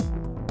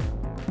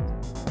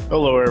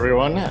Hello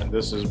everyone,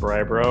 this is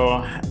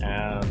Bro,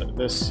 and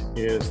this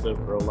is the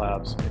Bro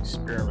Labs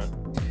experiment.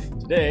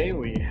 Today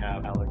we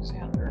have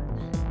Alexander.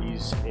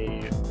 He's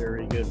a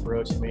very good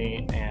bro to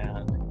me,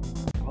 and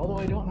although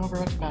I don't know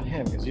very much about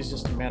him because he's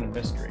just a man of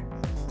mystery.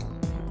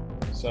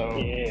 So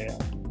Yeah.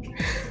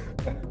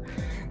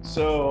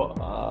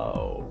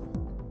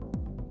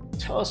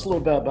 Tell us a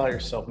little bit about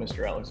yourself,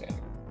 Mr. Alexander.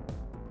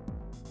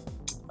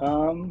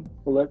 Well,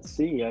 let's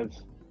see.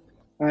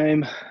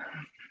 I'm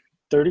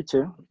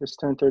 32, just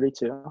turned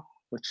 32,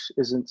 which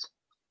isn't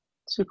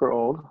super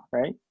old,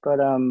 right? But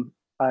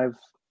I've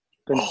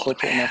been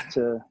fortunate enough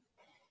to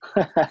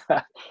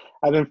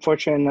I've been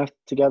fortunate enough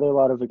to gather a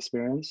lot of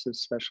experience,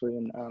 especially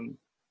in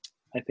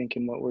I think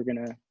in what we're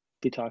gonna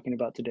be talking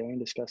about today and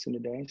discussing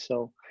today.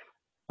 So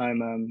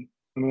I'm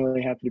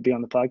really happy to be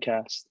on the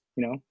podcast.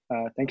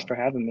 Thanks for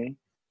having me.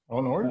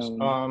 Oh, no worries.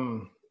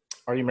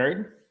 Are you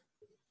married?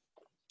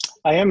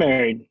 I am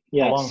married.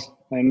 Yes, How long?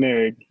 I'm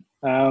married.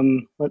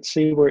 Let's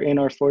see, we're in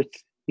our 4th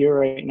year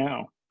right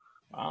now.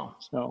 Wow.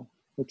 So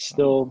it's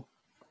still,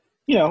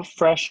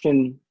 fresh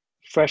in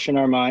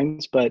our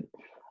minds, but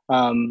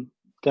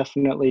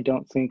definitely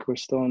don't think we're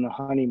still in the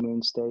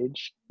honeymoon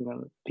stage,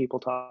 that people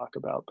talk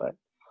about, but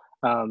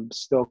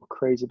still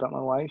crazy about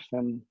my wife.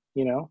 And,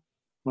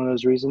 one of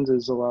those reasons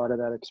is a lot of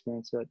that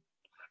experience that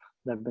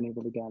I've been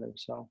able to gather.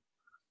 So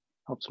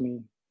helps me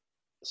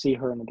see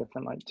her in a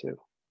different light too.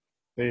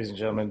 Ladies and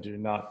gentlemen, do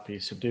not be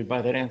subdued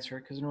by that answer,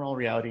 because in all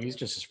reality, he's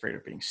just afraid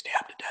of being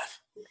stabbed to death.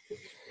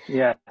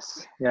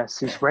 Yes,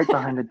 he's right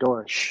behind the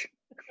door. Shh.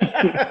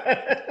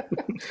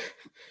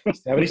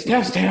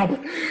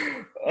 Stab.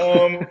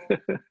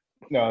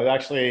 No,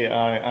 actually,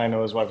 I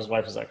know his wife. His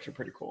wife is actually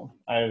pretty cool.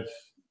 I've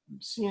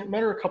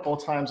met her a couple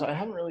of times. I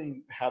haven't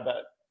really had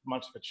that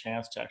much of a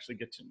chance to actually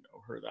get to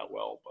know her that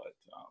well, but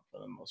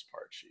for the most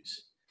part,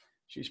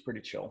 she's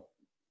pretty chill.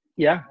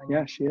 Yeah,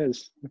 she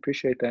is. I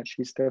appreciate that.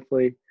 She's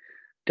definitely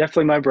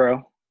my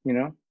bro,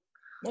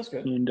 That's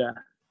good. And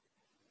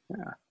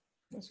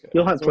that's good.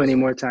 You'll have plenty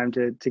more time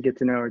to get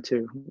to know her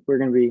too.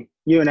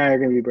 You and I are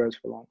gonna be bros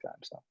for a long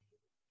time. So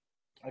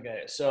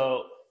okay,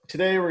 so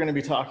today we're gonna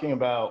be talking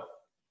about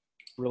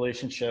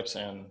relationships,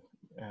 and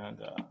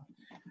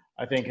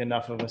I think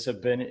enough of us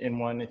have been in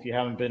one. If you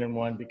haven't been in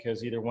one,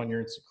 because either one,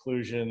 you're in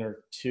seclusion,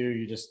 or two,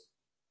 you just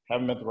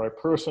haven't met the right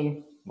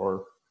person,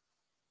 or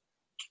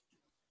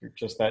you're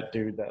just that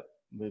dude that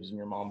lives in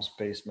your mom's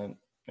basement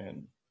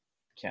and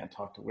can't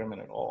talk to women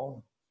at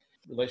all.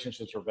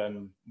 Relationships have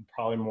been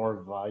probably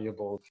more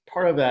valuable.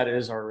 Part of that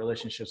is our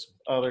relationships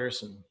with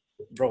others, and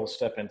we'll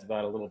step into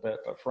that a little bit.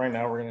 But for right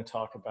now, we're going to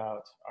talk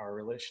about our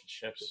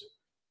relationships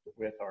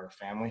with our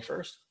family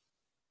first.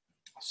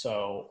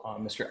 So,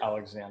 Mr.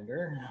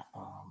 Alexander,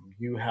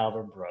 you have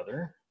a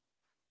brother,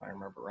 if I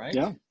remember right?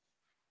 Yeah.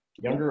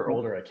 Younger or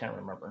older? I can't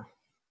remember.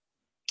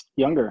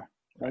 Younger.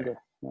 Right.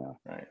 Yeah.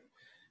 Right.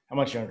 How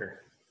much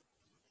younger?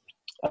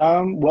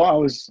 Well, I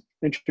was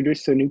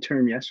introduced to a new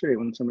term yesterday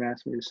when someone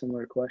asked me a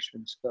similar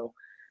question. So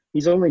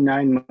he's only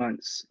 9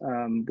 months.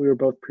 We were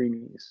both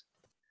preemies.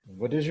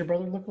 What does your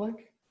brother look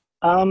like?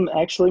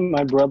 Actually,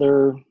 my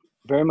brother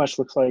very much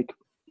looks like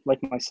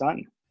my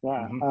son.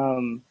 Yeah.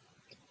 Mm-hmm.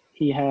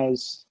 He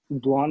has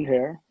blonde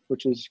hair,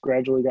 which has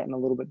gradually gotten a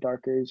little bit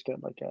darker. He's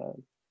got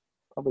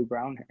probably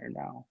brown hair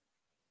now.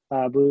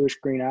 Bluish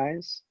green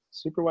eyes,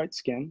 super white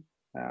skin,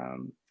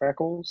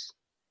 freckles,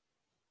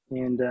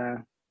 and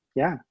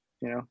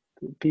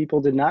people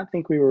did not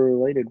think we were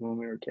related when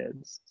we were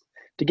kids.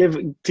 To give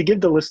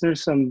the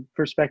listeners some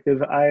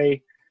perspective,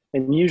 I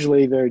am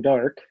usually very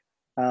dark.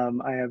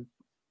 I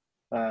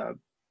have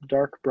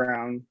dark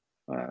brown,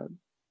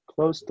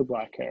 close to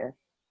black hair,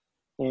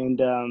 and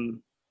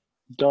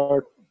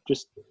dark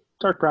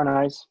brown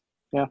eyes.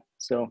 Yeah.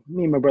 So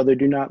me and my brother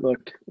do not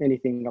look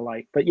anything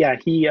alike. But yeah,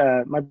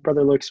 my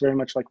brother looks very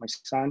much like my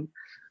son.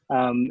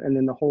 And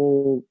then the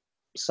whole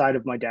side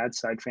of my dad's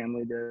side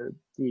family, the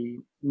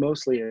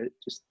mostly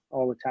just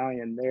all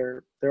Italian,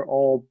 they're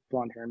all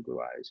blonde hair and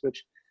blue eyes,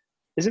 which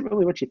isn't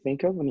really what you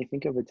think of when you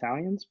think of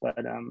Italians, but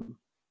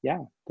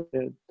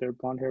they're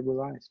blonde hair,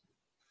 blue eyes.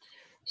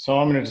 So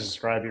I'm going to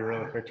describe you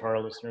really quick to our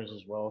listeners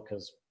as well,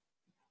 because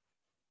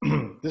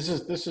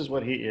this is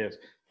what he is.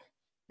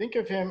 Think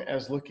of him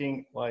as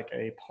looking like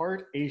a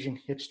part Asian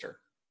hipster.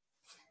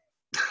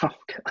 Oh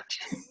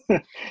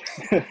gosh.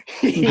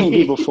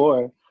 Maybe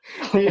before.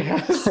 he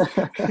has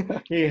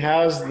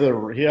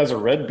a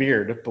red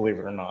beard, believe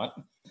it or not,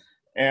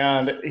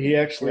 and he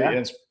actually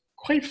is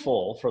quite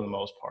full for the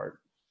most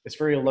part. It's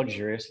very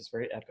luxurious. It's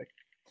very epic,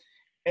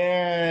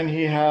 and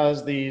he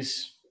has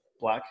these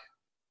black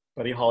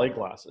Buddy Holly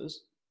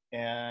glasses,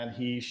 and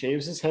he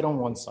shaves his head on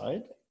one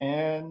side,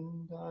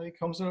 and he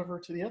comes over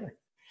to the other.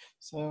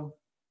 So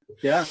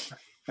yeah,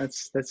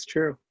 that's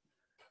true.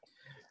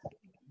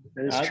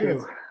 That is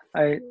true.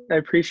 I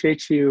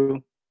appreciate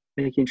you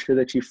making sure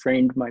that you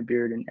framed my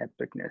beard in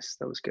epicness.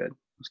 That was good.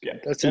 Yeah,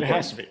 it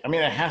has to be. I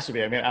mean, it has to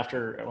be. I mean,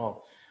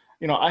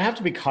 I have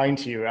to be kind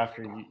to you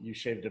after you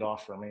shaved it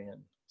off for me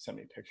and sent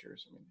me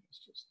pictures. I mean,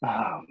 it's just.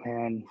 Oh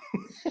man,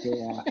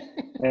 yeah.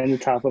 And the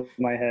top of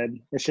my head,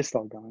 it's just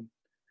all gone.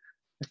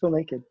 I feel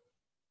naked.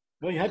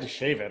 Well, you had to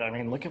shave it. I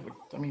mean, look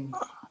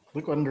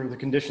under the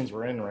conditions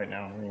we're in right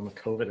now. I mean, with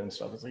COVID and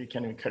stuff, it's like you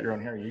can't even cut your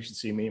own hair. You should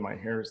see me. My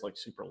hair is like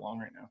super long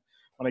right now.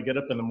 When I get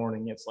up in the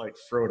morning, it's like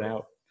throwed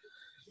out.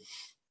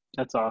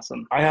 That's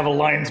awesome. I have a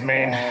lion's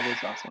mane. That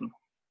is awesome.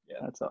 Yeah,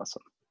 that's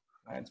awesome.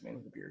 Lion's mane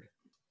with a beard.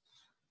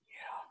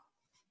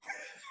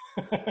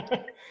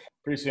 Yeah.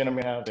 Pretty soon I'm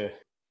gonna have the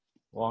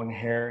long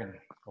hair and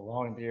a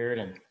long beard,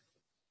 and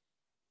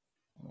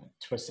I'm gonna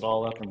twist it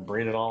all up and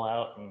braid it all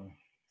out and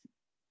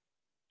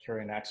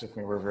carry an axe with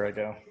me wherever I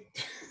go.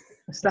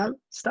 Stop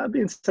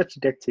being such a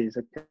dick tease,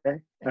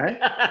 okay? All right.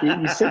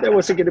 You said there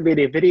wasn't going to be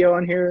any video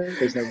on here.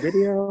 There's no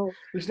video.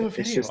 There's no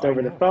video. It's just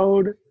over the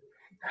phone.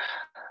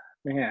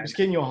 Man, I'm just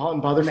getting you all hot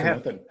and bothered for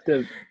nothing.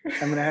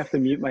 I'm gonna have to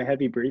mute my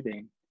heavy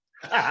breathing.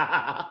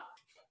 Well,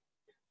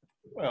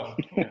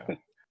 yeah.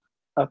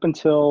 Up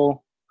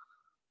until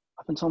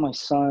my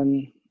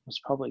son was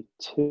probably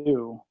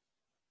 2,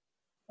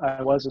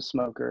 I was a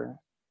smoker.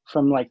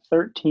 From like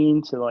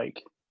 13 to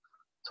like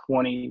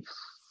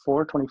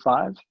 24,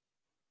 25,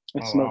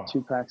 I smoked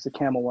 2 packs of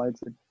Camel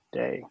Whites a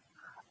day.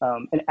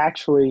 And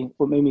actually,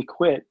 what made me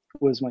quit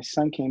was my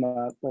son came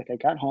up. Like, I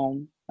got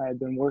home. I had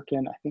been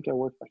working. I think I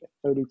worked like a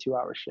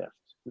 32-hour shift.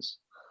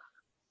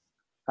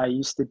 I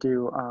used to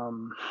do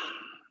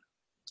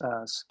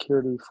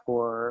security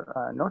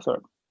for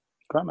Northrop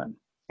Grumman.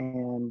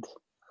 And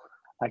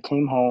I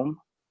came home,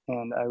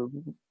 and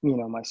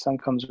my son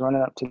comes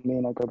running up to me,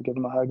 and I go to give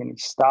him a hug, and he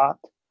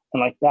stopped and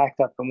like backed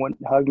up and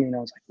wouldn't hug me. And I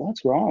was like,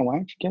 "What's wrong? Why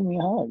don't you give me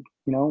a hug?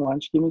 Why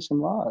don't you give me some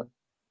love?"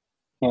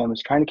 And I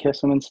was trying to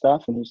kiss him and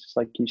stuff, and he's just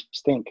like, "You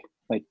stink."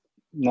 Like,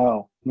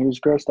 no. And he was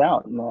grossed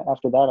out. And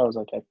after that, I was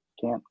like, I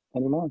can't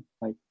anymore.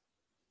 Like,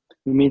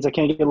 it means I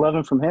can't get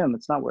loving from him.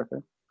 It's not worth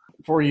it.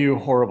 For you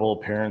horrible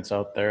parents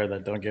out there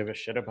that don't give a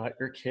shit about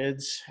your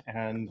kids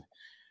and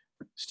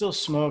still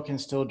smoke and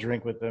still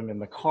drink with them in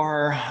the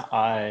car,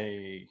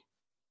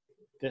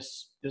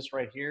 this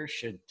right here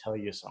should tell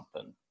you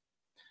something.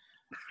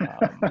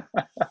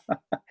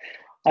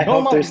 I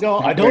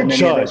don't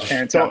judge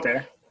parents out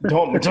there.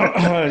 don't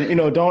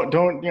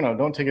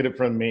take it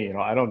from me.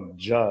 I don't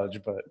judge,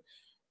 but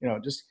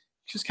just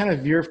kind of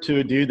veer to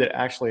a dude that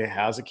actually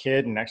has a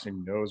kid and actually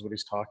knows what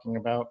he's talking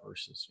about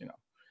versus,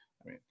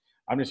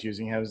 I'm just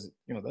using him as,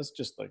 that's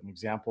just like an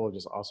example of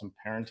just awesome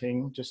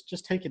parenting.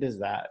 Just take it as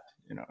that,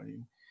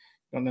 you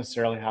don't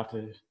necessarily have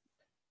to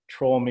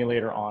troll me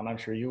later on. I'm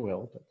sure you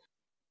will, but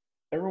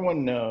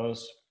everyone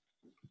knows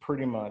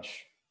pretty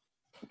much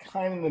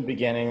kind of in the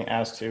beginning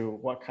as to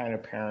what kind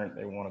of parent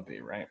they want to be,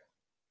 right?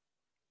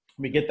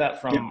 We get that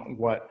from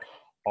what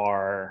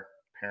our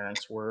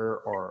parents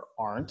were or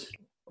aren't,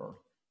 or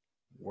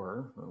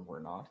were or were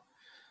not,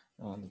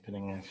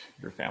 depending if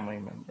your family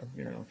member,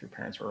 if your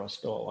parents were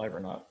still alive or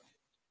not.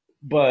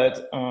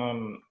 But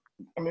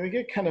we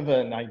get kind of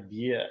an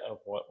idea of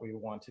what we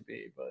want to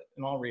be, but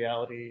in all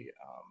reality,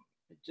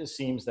 it just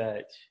seems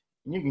that,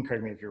 and you can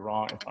correct me if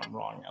I'm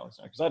wrong,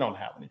 Alexander, because I don't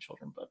have any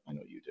children, but I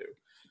know you do.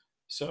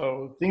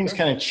 So things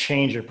kind of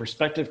change, your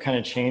perspective kind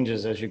of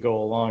changes as you go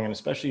along, and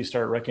especially you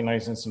start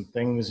recognizing some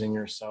things in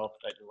yourself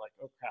that you're like,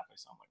 oh crap, I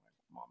sound like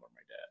my mom or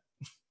my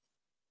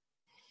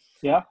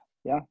dad.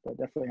 Yeah, that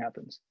definitely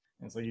happens.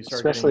 And so you start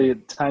especially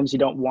at times you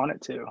don't want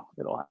it to,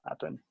 it'll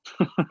happen.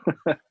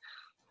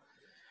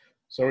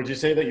 So would you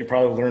say that you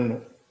probably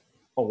learned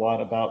a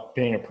lot about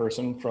being a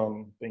person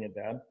from being a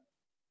dad?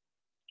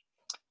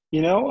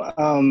 Yeah.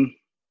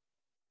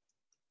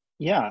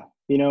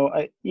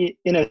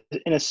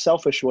 In a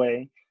selfish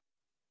way,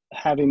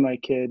 having my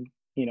kid,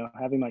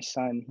 having my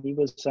son, he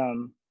was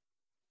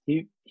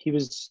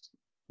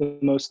the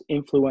most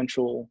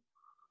influential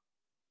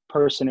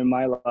person in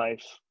my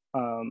life,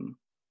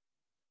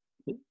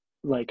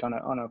 like on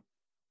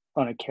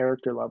a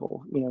character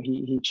level.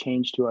 He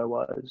changed who I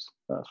was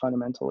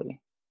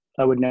fundamentally.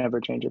 I would never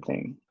change a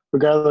thing,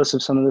 regardless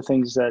of some of the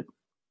things that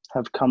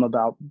have come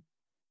about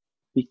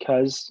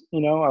because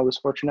I was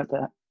fortunate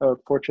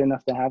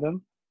enough to have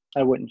him.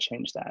 I wouldn't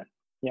change that.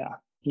 Yeah,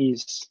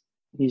 he's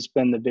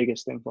been the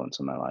biggest influence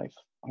in my life,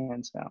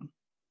 hands down.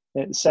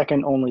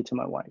 Second only to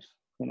my wife.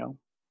 Go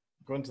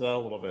into that a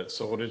little bit.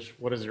 So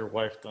what has your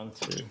wife done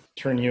to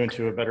turn you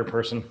into a better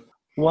person?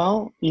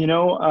 Well,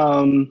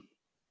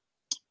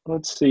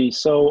 let's see.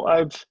 So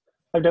I've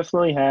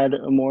definitely had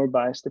a more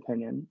biased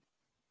opinion.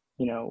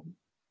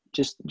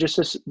 Just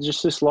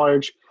this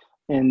large,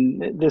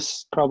 and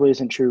this probably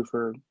isn't true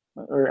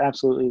or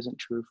absolutely isn't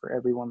true for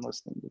everyone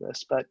listening to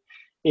this, but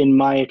in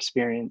my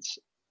experience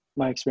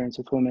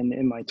with women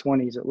in my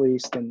 20s at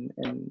least and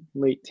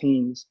late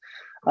teens,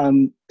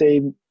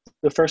 the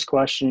first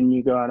question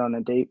you go out on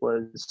a date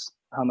was,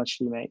 how much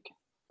do you make?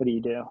 What do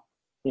you do?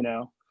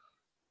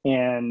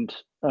 And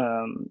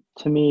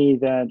to me,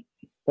 that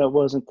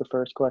wasn't the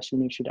first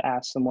question you should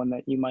ask someone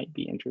that you might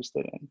be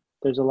interested in.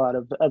 There's a lot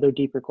of other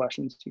deeper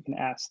questions you can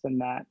ask than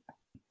that.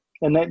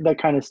 And that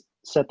kind of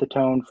set the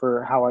tone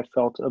for how I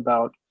felt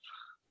about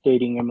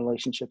dating and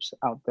relationships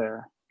out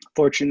there.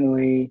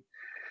 Fortunately,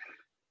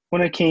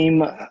 When I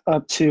came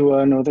up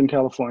to Northern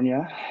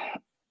California,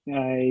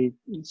 I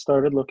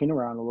started looking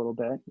around a little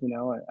bit.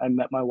 I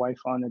met my wife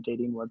on a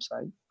dating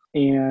website,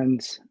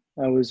 and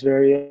I was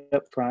very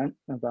upfront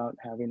about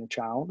having a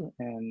child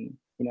and,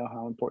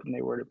 how important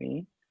they were to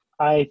me.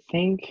 I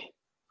think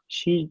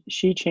she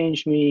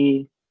changed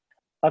me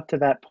up to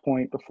that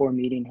point. Before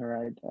meeting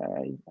her,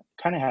 I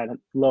kind of had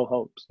low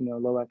hopes,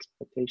 low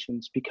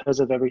expectations because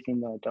of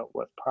everything that I dealt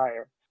with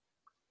prior.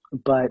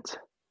 But,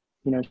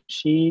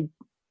 she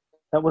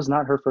that was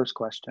not her first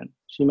question.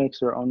 She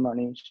makes her own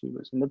money. She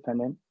was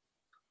independent.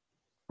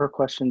 Her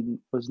question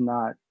was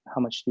not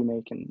how much do you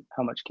make and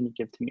how much can you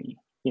give to me?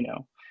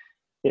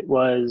 It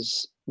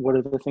was, what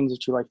are the things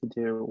that you like to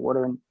do?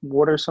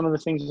 What are some of the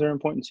things that are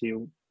important to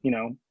you?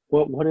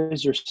 What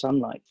is your son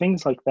like?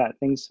 Things like that,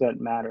 things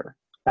that matter.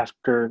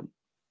 After,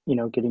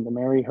 getting to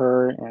marry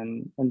her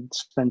and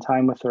spend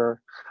time with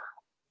her,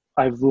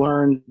 I've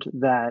learned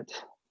that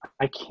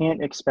I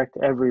can't expect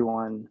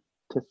everyone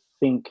to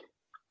think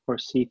or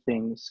see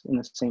things in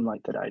the same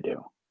light that I do,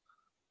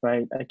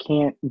 right? I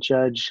can't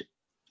judge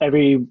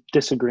every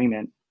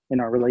disagreement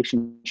in our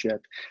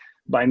relationship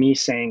by me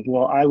saying,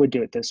 well, I would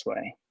do it this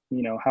way.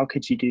 How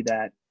could you do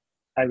that?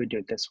 I would do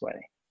it this way.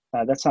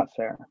 That's not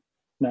fair.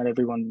 Not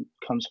everyone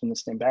comes from the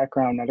same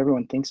background. Not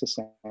everyone thinks the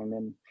same.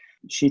 And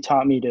she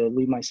taught me to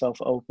leave myself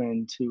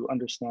open to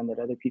understand that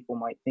other people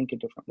might think a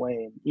different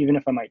way. And even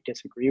if I might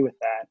disagree with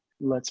that,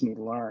 lets me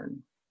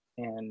learn.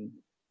 And,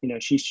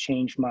 she's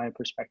changed my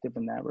perspective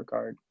in that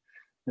regard.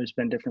 There's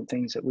been different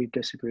things that we've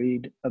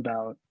disagreed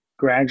about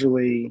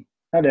gradually,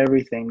 not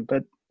everything,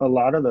 but a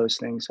lot of those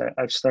things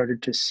I've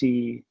started to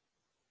see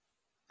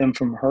them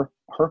from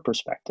her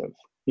perspective,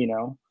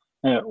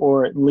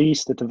 or at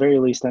least, at the very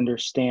least,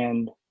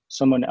 understand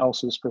someone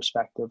else's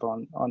perspective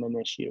on an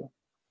issue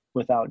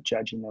without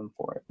judging them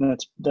for it. And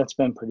that's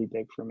been pretty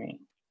big for me.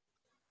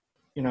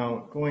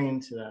 Going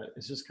into that,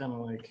 it's just kind of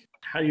like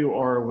how you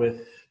are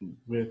with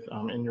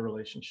in your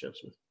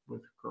relationships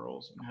with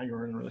girls, and how you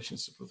are in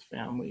relationships with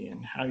family,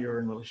 and how you're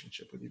in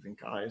relationship with even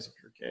guys, if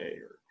you're gay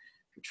or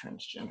if you're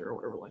transgender or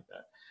whatever like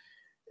that.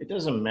 It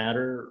doesn't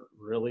matter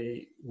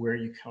really where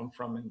you come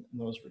from in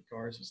those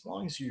regards, as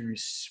long as you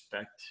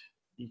respect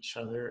each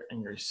other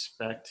and you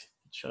respect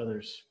each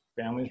other's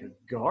families,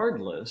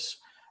 regardless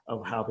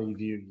of how they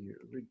view you,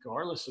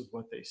 regardless of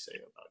what they say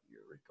about you,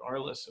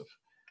 regardless of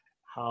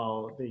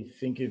how they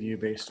think of you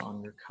based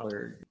on your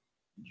color,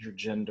 your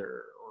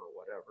gender, or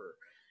whatever.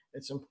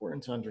 It's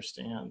important to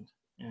understand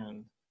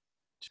and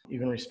to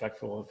even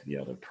respectful of the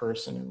other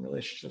person in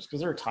relationships, because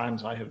there are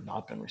times I have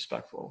not been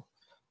respectful.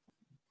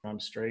 I'm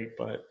straight,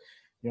 but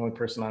the only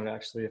person I'd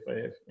actually, if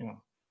I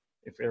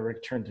ever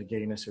turned to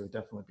gayness, it would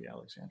definitely be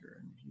Alexander,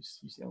 and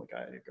he's the only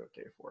guy I'd go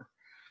gay for.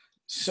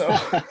 So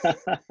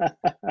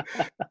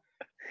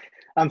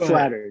I'm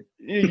flattered.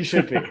 You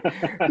should be.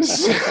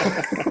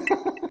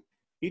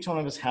 Each one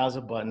of us has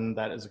a button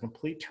that is a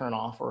complete turn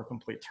off or a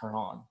complete turn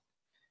on.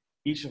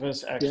 Each of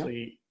us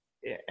actually,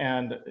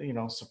 and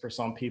so for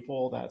some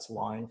people that's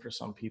lying, for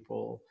some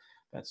people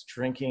that's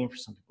drinking, for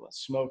some people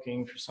that's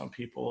smoking, for some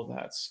people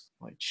that's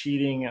like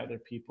cheating, other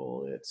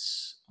people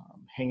it's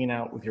hanging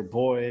out with your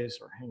boys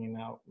or hanging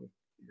out with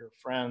your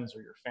friends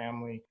or your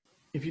family.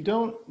 If you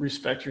don't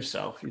respect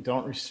yourself, you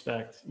can't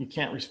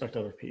respect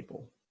other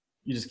people.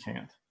 You just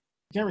can't.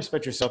 You can't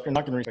respect yourself. You're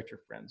not going to respect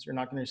your friends. You're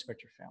not going to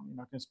respect your family. You're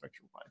not going to respect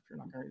your wife. You're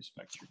not going to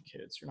respect your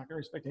kids. You're not going to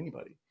respect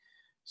anybody.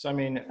 So,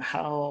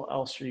 how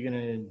else are you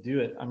going to do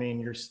it?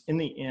 You're in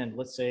the end,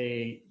 let's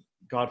say,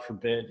 God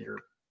forbid, your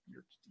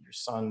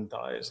son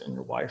dies and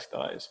your wife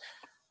dies.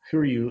 Who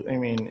are you?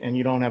 And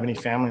you don't have any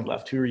family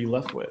left. Who are you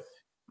left with?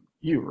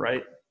 You,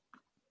 right?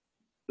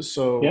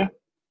 So,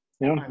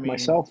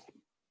 myself.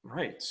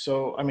 Right.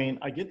 So,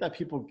 I get that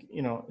people,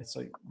 it's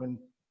like when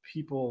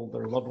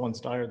their loved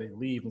ones die or they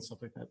leave and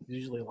stuff like that,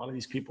 usually a lot of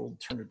these people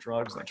turn to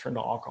drugs and they turn to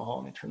alcohol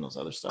and they turn to those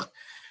other stuff.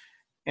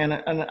 And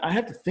I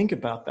have to think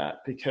about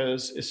that,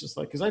 because it's just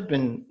like, because I've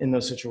been in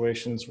those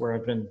situations where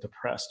I've been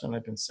depressed and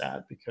I've been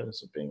sad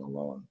because of being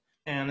alone.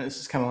 And it's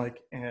just kind of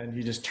like, and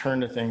you just turn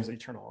to things, you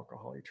turn to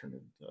alcohol, you turn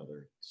to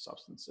other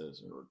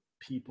substances or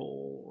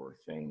people or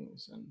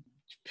things, and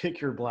pick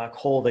your black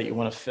hole that you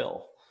want to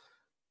fill.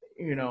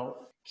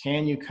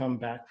 Can you come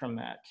back from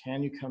that?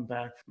 Can you come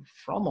back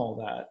from all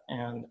that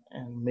and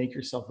make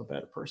yourself a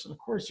better person? Of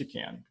course you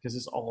can, because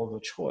it's all of a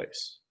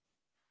choice.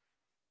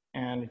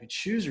 And if you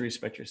choose to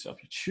respect yourself,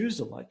 you choose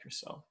to like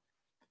yourself,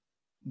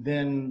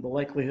 then the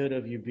likelihood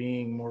of you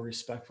being more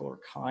respectful or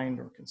kind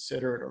or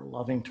considerate or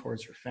loving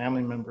towards your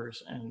family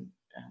members and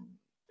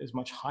is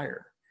much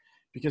higher,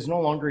 because no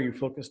longer are you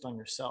focused on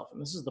yourself.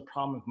 And this is the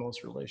problem with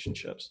most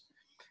relationships,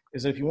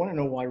 is that if you want to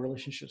know why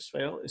relationships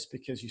fail, it's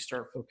because you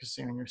start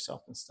focusing on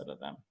yourself instead of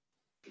them.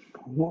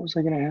 What was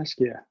I going to ask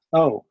you?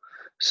 Oh,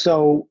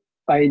 so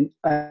I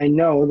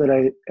know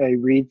that I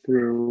read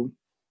through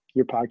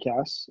your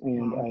podcasts,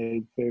 and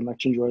I very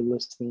much enjoyed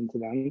listening to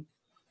them.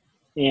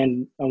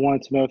 And I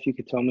wanted to know if you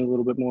could tell me a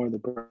little bit more of the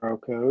bro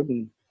code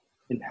and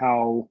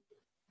how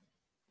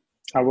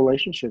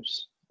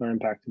relationships are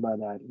impacted by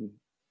that, and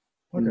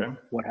and Okay.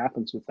 what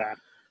happens with that.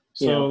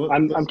 So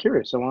I'm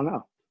curious. I want to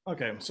know.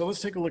 okay. So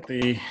let's take a look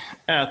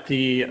at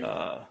the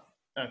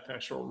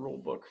actual rule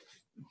book,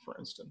 for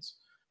instance.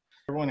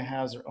 Everyone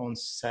has their own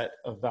set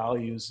of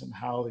values and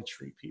how they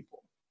treat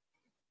people,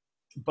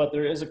 but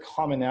there is a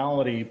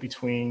commonality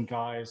between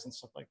guys and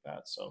stuff like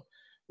that. So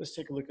let's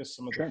take a look at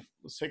some of Sure.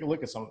 let's take a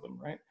look at some of them,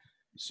 right?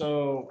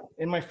 So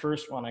in my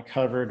first one, I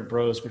covered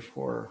bros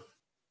before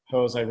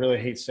hoes. I really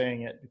hate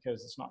saying it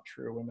because it's not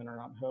true. Women are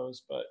not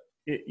hoes, but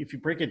if you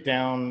break it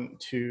down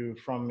to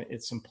from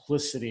its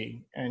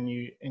simplicity and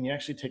you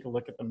actually take a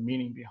look at the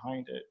meaning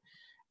behind it,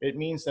 it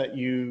means that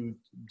you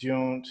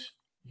don't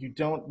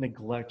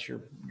neglect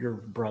your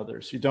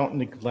brothers, you don't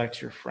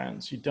neglect your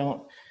friends, you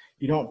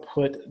don't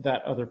put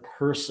that other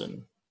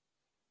person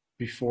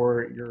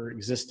before your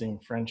existing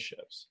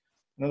friendships.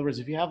 In other words,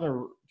 if you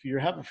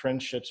have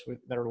friendships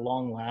that are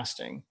long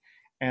lasting,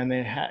 and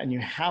and you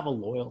have a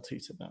loyalty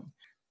to them,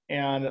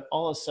 and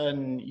all of a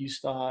sudden you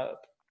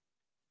stop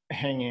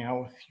hanging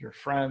out with your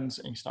friends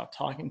and you stop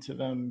talking to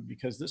them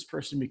because this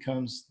person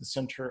becomes the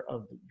center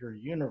of your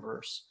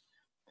universe,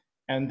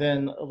 and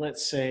then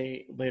let's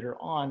say later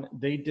on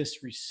they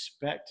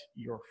disrespect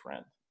your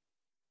friend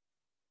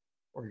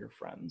or your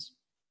friends,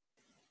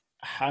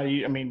 how do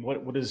you, I mean,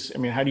 what is, I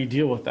mean, how do you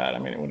deal with that? I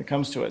mean, when it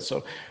comes to it.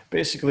 So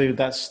basically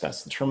that's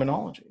the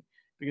terminology,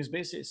 because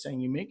basically it's saying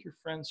you make your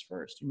friends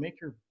first, you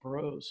make your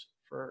bros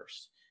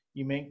first,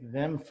 you make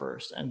them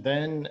first. And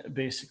then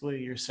basically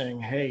you're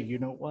saying, hey, you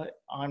know what?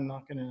 I'm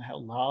not going to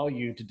allow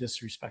you to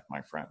disrespect my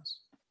friends.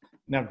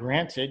 Now,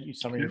 granted,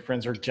 some of your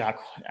friends are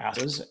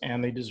jackasses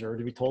and they deserve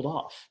to be told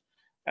off.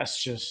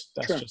 That's just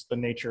the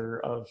nature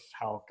of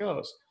how it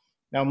goes.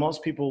 Now,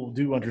 most people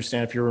do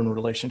understand if you're in a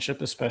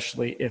relationship,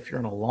 especially if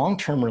you're in a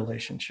long-term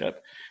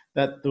relationship,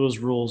 that those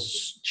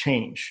rules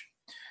change.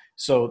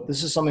 So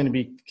this is something to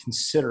be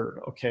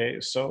considered. Okay,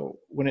 so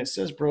when it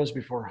says bros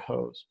before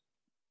hoes,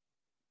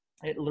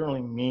 it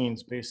literally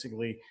means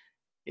basically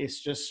it's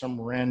just some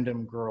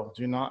random girl.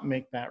 Do not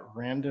make that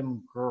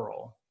random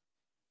girl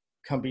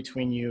come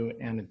between you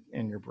and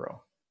your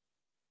bro.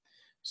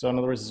 So in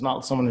other words, it's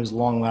not someone who's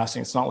long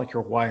lasting. It's not like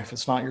your wife.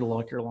 It's not your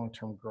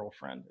long-term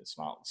girlfriend. It's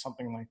not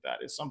something like that.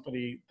 It's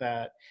somebody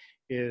that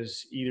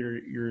is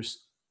either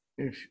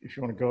if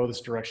you want to go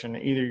this direction,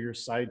 either your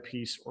side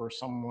piece or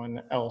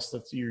someone else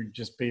that you're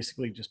just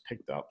basically just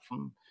picked up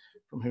from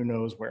who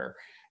knows where.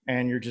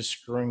 And you're just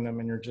screwing them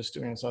and you're just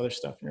doing this other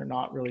stuff. And you're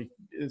not really,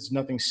 there's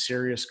nothing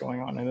serious going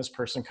on. And this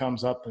person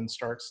comes up and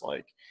starts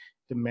like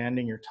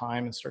demanding your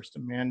time and starts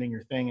demanding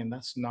your thing. And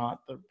that's not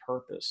the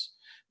purpose.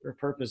 Their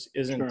purpose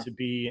isn't to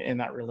be in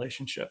that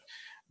relationship,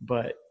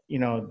 but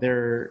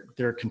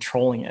they're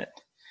controlling it.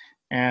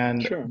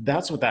 And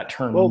that's what that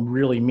term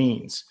really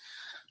means.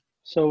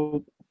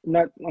 So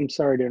I'm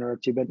sorry to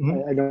interrupt you, but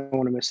I don't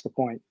want to miss the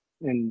point.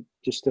 And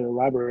just to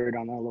elaborate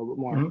on that a little bit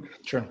more.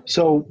 Sure.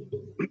 So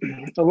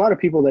a lot of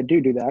people that do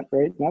that,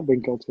 right? And I've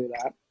been guilty of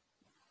that.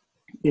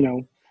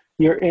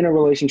 You're in a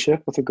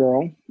relationship with a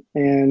girl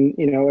and,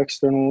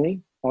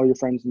 externally, all your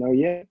friends know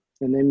you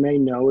and they may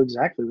know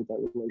exactly what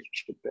that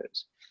relationship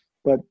is.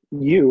 But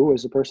you,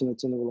 as a person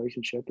that's in the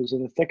relationship, is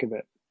in the thick of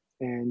it.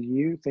 And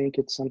you think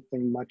it's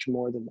something much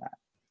more than that.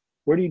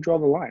 Where do you draw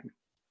the line?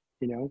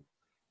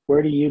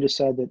 Where do you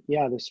decide that,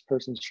 yeah, this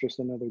person's just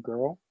another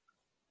girl?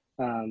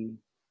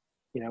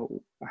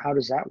 How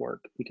does that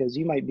work? Because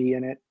you might be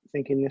in it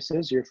thinking this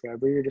is your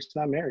forever. You're just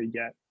not married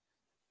yet.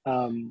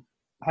 How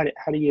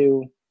do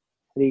you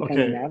kind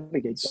of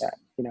navigate that?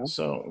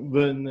 So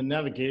the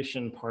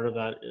navigation part of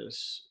that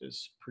is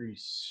pretty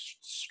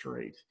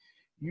straight.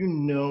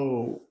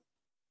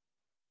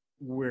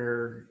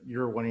 Where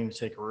you're wanting to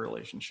take a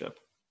relationship.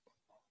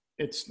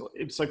 It's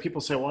like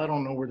people say, well, I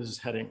don't know where this is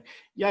heading.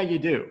 Yeah, you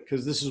do,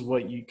 because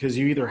because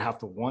you either have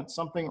to want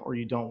something or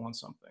you don't want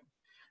something.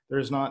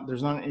 There's not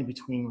an in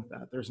between with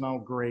that. There's no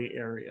gray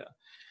area.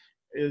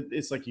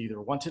 It's like you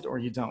either want it or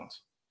you don't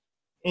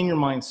in your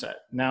mindset.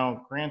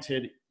 Now,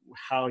 granted,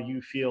 how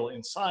you feel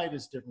inside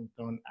is different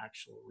than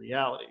actual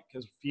reality,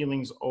 because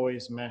feelings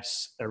always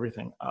mess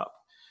everything up.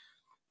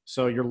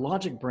 So your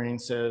logic brain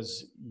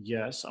says,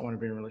 yes, I want to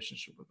be in a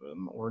relationship with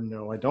them, or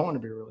no, I don't want to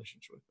be in a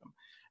relationship with them.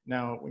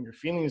 Now, when your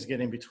feelings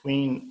get in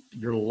between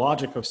your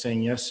logic of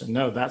saying yes and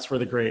no, that's where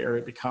the gray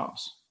area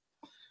becomes.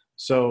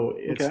 So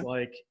it's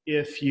like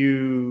if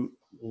you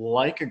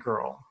like a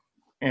girl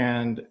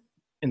and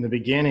in the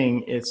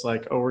beginning, it's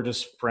like, oh, we're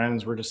just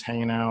friends, we're just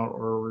hanging out,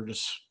 or we're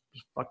just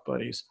fuck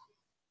buddies.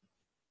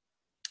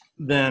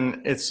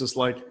 Then it's just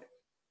like,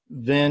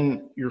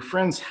 then your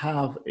friends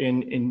have,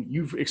 and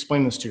you've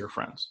explained this to your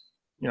friends,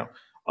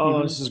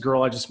 this is a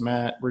girl I just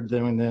met, we're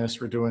doing this,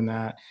 we're doing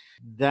that.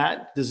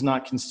 That does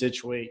not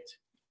constitute,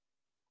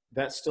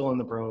 that's still in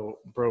the bro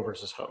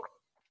versus hoe.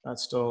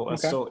 That's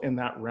still in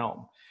that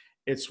realm.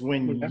 It's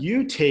when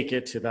you take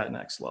it to that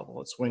next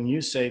level. It's when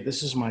you say,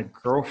 this is my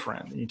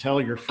girlfriend. And you tell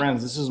your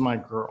friends, this is my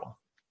girl.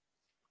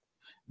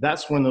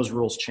 That's when those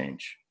rules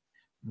change.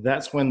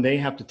 That's when they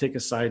have to take a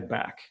side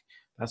back.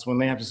 that's when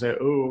they have to say,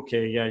 oh,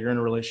 okay, yeah, you're in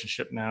a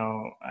relationship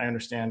now. I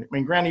understand. I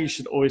mean, granted, you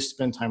should always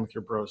spend time with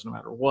your bros no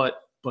matter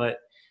what, but,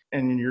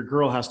 and your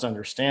girl has to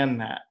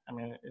understand that. I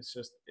mean, it's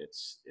just,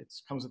 it's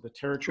comes with the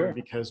territory Sure.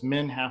 because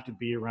men have to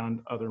be around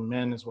other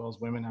men as well as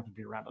women have to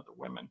be around other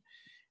women.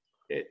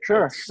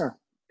 Sure. Sure.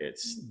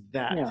 It's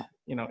that, Yeah.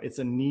 it's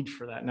a need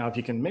for that. Now, if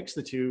you can mix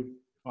the two,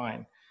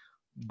 fine.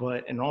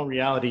 But in all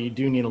reality, you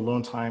do need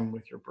alone time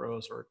with your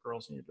bros, or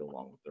girls need to be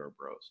along with their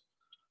bros.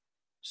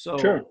 Sure.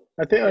 So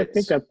I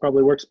think that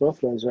probably works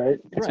both ways, right?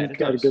 Because right, you've it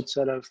got a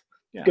does.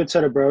 Yeah, good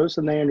set of bros,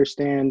 and they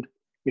understand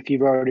if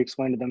you've already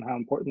explained to them how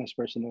important this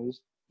person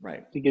is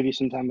right, to give you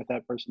some time with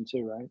that person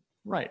too, right?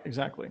 right,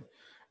 exactly.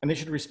 And they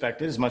should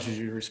respect it as much as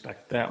you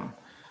respect them.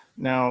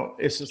 Now,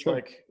 it's just Sure.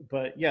 like,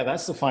 but yeah,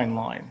 that's the fine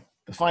line.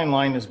 The fine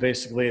line is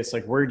basically, it's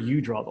like, where do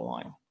you draw the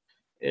line?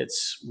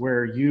 It's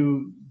where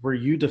you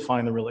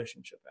define the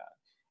relationship at.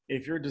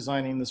 If you're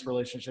designing this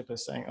relationship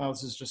as saying, oh,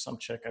 this is just some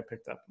chick I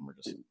picked up and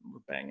we're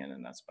banging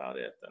and that's about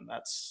it, then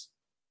that's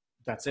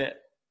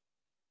it.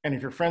 And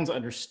if your friends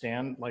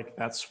understand like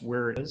that's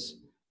where it is,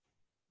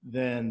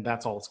 then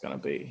that's all it's going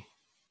to be.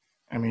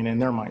 I mean, in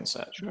their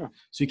mindset. Sure.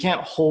 So you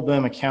can't hold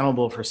them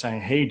accountable for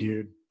saying, hey,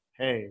 dude,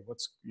 hey,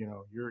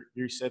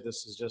 you said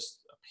this is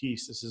just a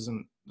piece. This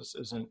isn't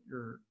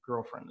your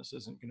girlfriend. This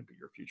isn't going to be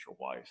your future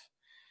wife.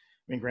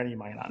 I mean, granted, you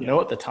might not know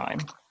at the time,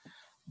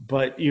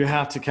 but you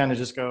have to kind of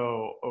just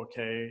go,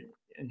 okay,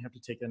 and you have to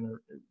take in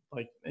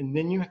like, and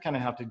then you kind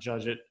of have to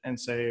judge it and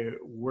say,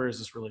 where is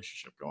this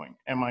relationship going?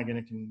 Am I going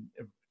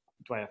to,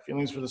 do I have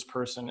feelings for this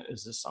person?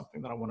 Is this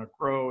something that I want to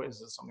grow? Is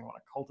this something I want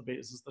to cultivate?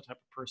 Is this the type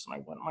of person I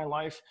want in my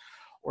life?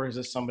 Or is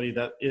this somebody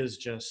that is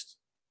just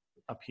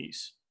a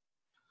piece?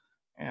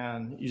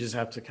 And you just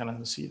have to kind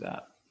of see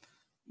that.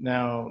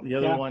 Now, the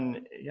other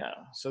one, yeah.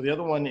 So the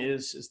other one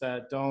is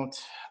that don't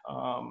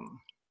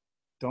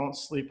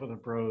sleep with a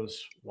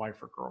bro's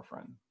wife or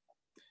girlfriend.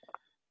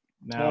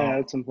 Now,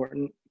 That's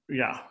important.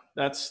 yeah,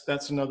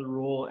 that's another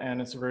rule,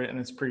 and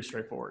it's pretty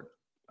straightforward.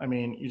 I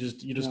mean, you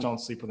just don't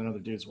sleep with another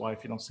dude's wife.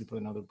 You don't sleep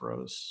with another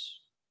bro's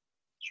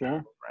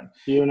Sure. friend.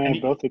 You and I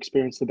both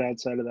experienced the bad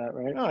side of that,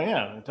 right? Oh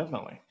yeah,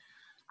 definitely.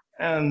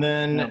 And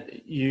then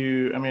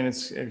I mean,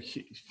 it's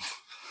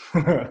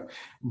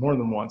more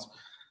than once,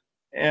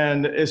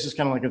 and it's just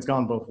kind of like it's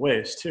gone both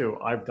ways too.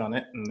 I've done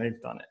it, and they've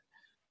done it.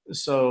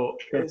 So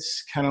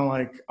it's kind of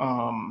like,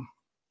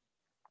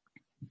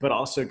 but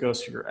also it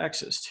goes to your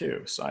exes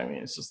too. So I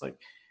mean, it's just like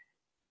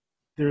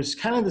there's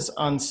kind of this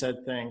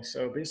unsaid thing.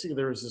 So basically,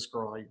 there was this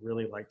girl I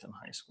really liked in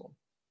high school.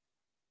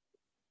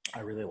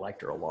 I really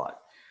liked her a lot.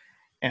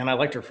 And I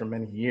liked her for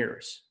many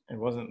years. It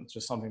wasn't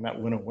just something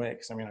that went away.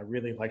 Because I mean, I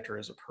really liked her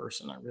as a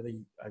person. I really,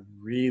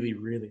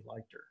 really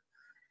liked her.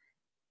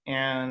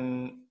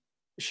 And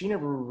she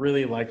never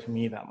really liked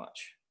me that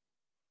much.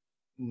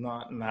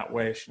 Not in that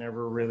way. She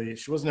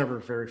was never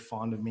very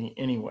fond of me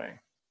anyway,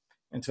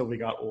 until we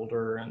got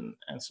older and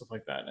stuff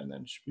like that. And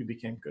then we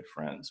became good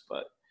friends.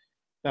 But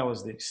that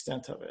was the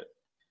extent of it.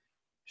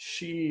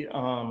 She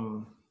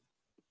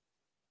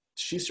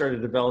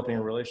started developing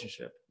a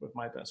relationship with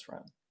my best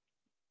friend.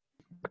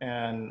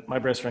 And my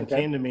best friend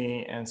came to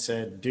me and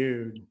said,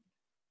 dude,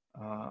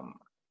 I'm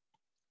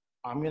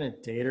going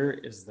to date her.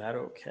 Is that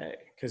okay?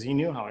 Because he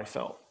knew how I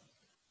felt.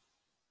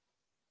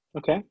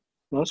 Okay.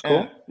 Well, that's cool.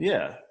 And,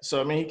 yeah.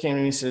 So, I mean, he came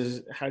to me and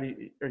says,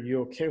 are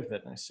you okay with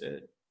it? And I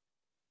said,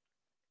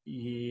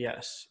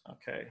 yes.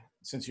 Okay.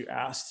 Since you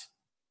asked,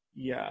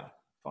 yeah,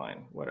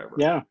 fine, whatever.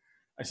 Yeah.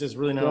 I said, it's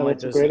really none of my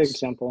business. That's a great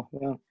example.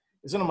 Yeah.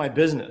 It's none of my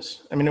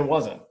business. I mean, it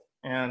wasn't.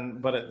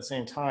 But at the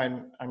same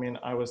time, I mean,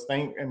 I was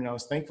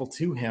thankful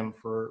to him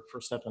for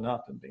stepping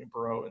up and being a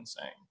bro and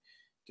saying,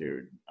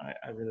 dude,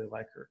 I really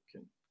like her.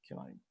 Can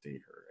I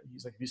date her? And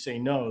he's like, if you say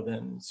no,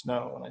 then it's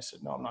no. And I said,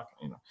 no, I'm not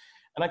going to,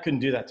 and I couldn't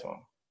do that to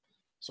him.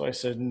 So I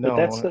said, no.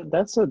 But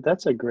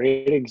that's a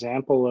great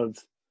example of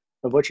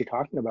what you're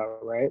talking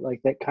about, right?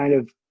 Like that kind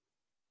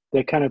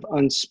of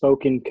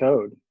unspoken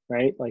code,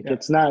 right? Like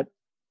it's not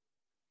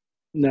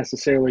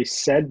necessarily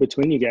said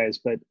between you guys,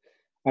 but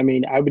I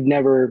mean, I would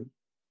never,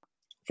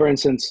 for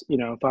instance,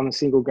 if I'm a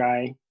single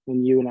guy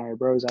and you and I are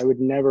bros, I would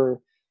never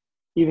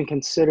even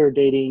consider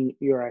dating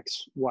your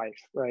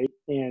ex-wife, right?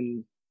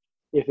 And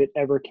if it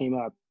ever came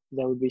up,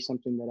 that would be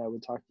something that I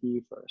would talk to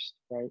you first,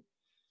 right?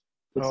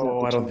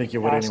 I don't think you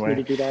would anyway.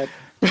 Me to do that.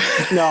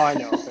 No, I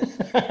know,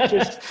 but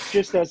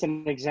just as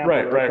an example,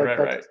 right.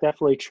 That's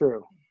definitely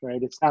true,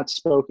 right? It's not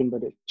spoken,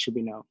 but it should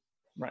be known.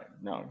 Right.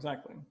 No,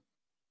 exactly.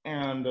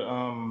 And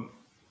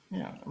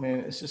yeah, I mean,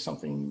 it's just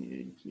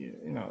something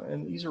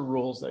and these are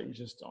rules that you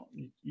just don't.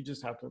 You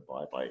just have to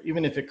abide by,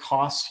 even if it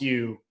costs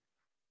you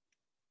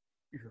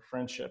your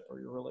friendship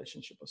or your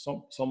relationship with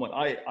someone.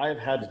 I've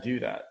had to do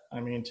that. I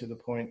mean, to the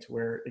point to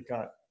where it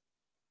got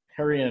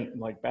hairy and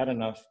like bad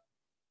enough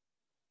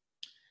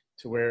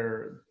to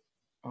where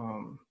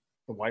the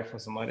wife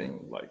wasn't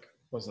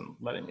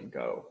letting me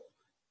go.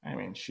 I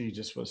mean, she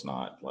just was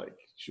not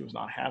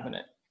having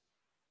it.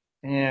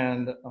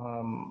 And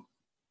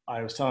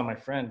I was telling my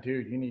friend,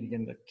 dude, you need to get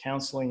into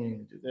counseling, you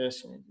need to do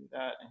this, you need to do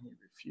that, and he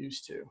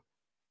refused to.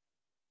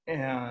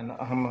 And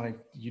I'm like,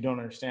 you don't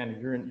understand.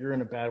 You're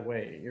in a bad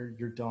way.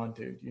 You're done,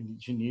 dude.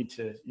 You need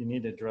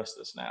to address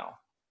this now.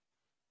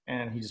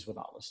 And he just would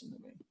not listen to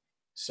me.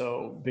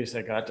 So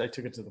basically, I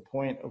took it to the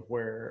point of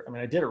where, I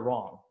mean, I did it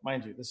wrong,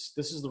 mind you. This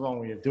is the wrong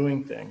way of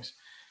doing things.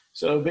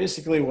 So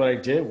basically, what I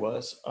did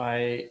was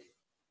I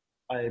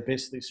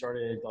basically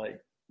started like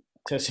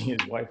testing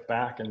his wife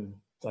back and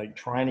like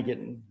trying to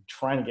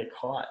get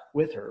caught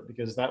with her,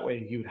 because that way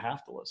he would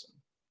have to listen.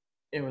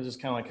 It was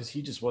just kind of like, because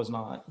he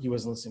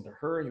wasn't listening to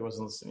her, he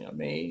wasn't listening to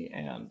me,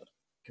 and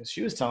because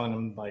she was telling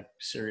him like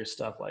serious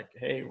stuff like,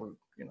 hey, we're,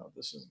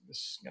 this is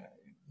gonna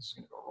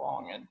go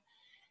wrong,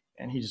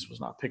 and he just was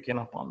not picking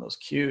up on those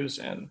cues,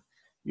 and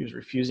he was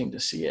refusing to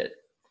see it.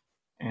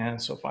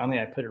 And so finally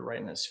I put it right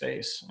in his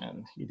face,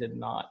 and he did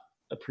not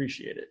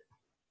appreciate it.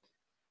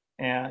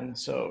 And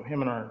so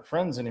him and I aren't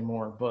friends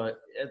anymore, but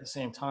at the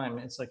same time,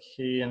 it's like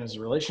he and his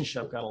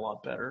relationship got a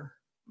lot better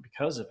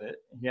because of it.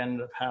 He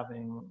ended up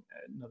having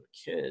another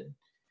kid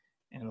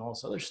and all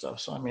this other stuff.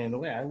 So I mean, the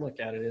way I look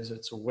at it is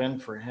it's a win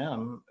for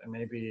him. And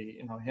maybe,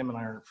 him and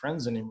I aren't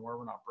friends anymore,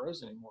 we're not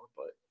bros anymore,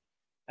 but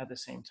at the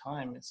same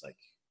time, it's like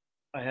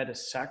I had to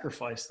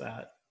sacrifice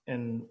that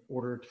in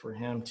order for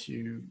him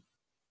to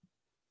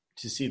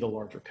see the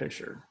larger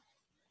picture.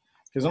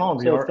 Because in all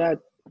So if that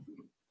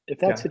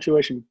yeah.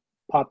 situation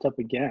popped up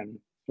again,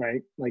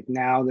 right? Like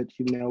now that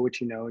you know what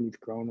you know and you've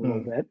grown a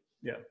little bit,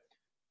 Yeah.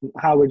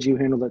 how would you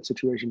handle that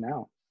situation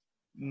now?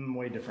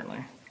 Way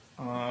differently.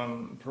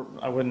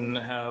 I wouldn't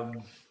have.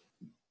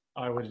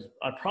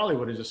 I probably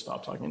would have just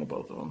stopped talking to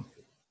both of them.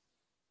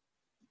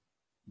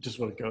 Just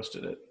would have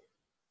ghosted it.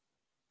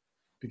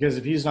 Because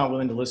if he's not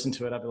willing to listen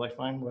to it, I'd be like,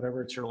 fine,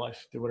 whatever, it's your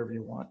life, do whatever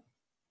you want.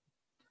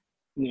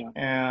 Yeah.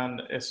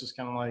 And it's just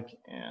kind of like,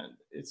 and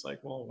it's like,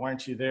 well, why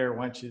aren't you there?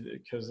 Why aren't you?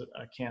 Because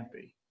I can't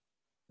be,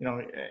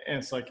 and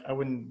it's like I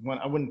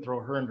wouldn't throw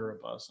her under a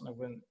bus, and I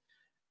wouldn't,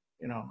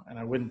 and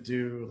I wouldn't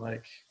do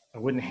like I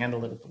wouldn't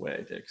handle it the way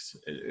I did.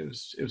 It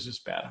was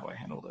just bad how I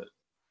handled it.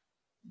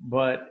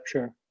 But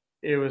Sure.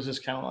 it was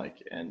just kind of like,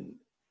 and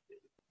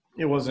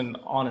it wasn't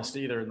honest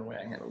either in the way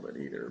I handled it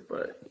either.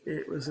 But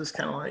it was just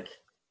kind of like,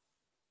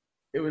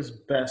 it was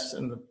best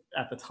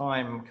at the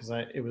time, because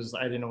I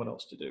didn't know what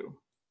else to do,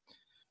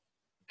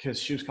 because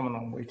she was coming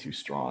on way too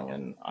strong,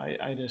 and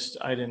I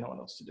didn't know what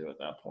else to do at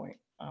that point.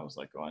 I was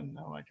like, going,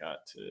 no, I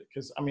got to,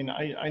 because I mean,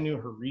 I knew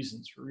her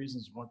reasons. Her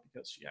reasons weren't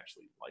because she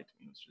actually liked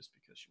me. It was just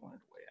because she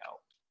wanted a way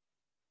out.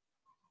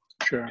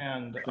 Sure.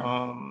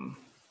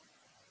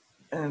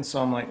 And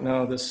so I'm like,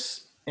 no,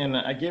 and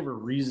I gave her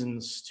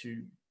reasons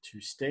to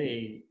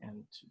stay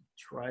and to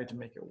try to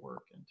make it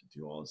work and to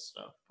do all this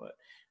stuff. But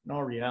in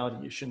all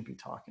reality, I shouldn't have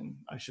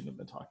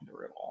been talking to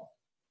her at all.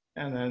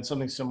 And then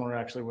something similar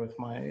actually with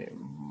my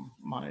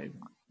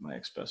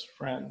ex-best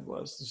friend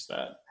was just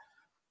that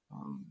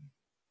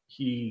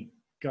he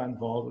got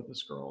involved with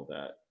this girl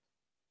that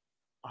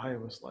I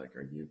was like,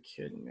 are you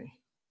kidding me?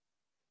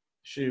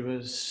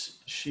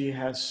 She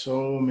had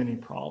so many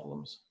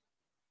problems,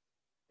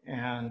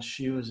 and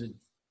she was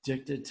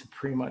addicted to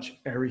pretty much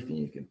everything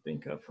you can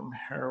think of, from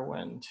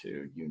heroin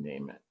to you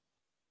name it.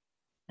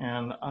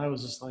 And I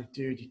was just like,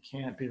 dude, you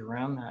can't be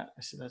around that.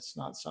 I said, that's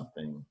not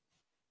something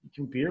you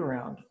can be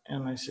around.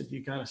 And I said,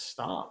 you got to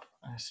stop.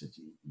 I said,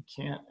 you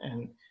can't.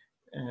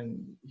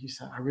 And he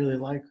said, I really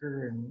like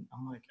her. And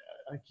I'm like,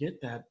 I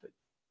get that, but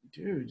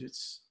dude,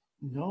 it's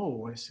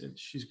no. I said,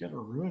 she's going to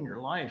ruin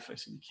your life. I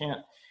said, you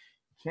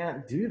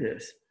can't do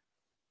this.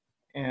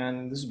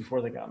 And this is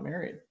before they got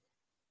married.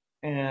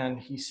 And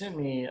he sent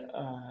me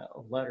a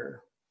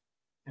letter,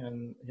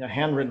 and a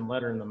handwritten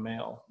letter in the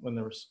mail, when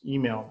there was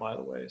email, by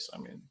the way. So, I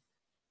mean,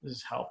 this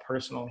is how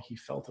personal he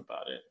felt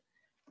about it.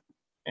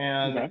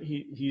 And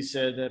okay. he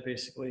said that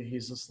basically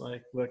he's just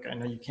like, look, I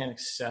know you can't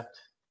accept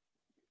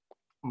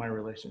my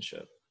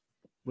relationship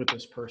with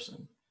this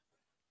person.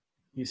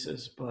 He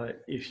says,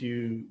 but if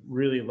you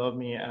really love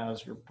me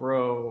as your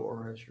bro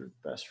or as your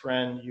best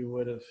friend, you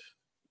would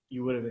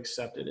have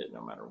accepted it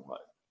no matter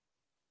what.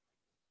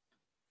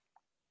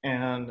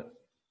 And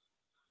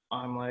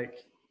I'm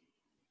like,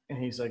 and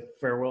he's like,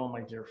 farewell,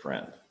 my dear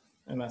friend.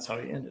 And that's how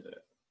he ended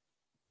it.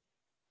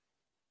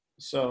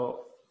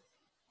 So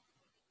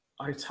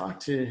I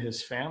talked to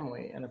his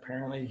family, and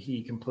apparently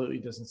he completely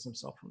distanced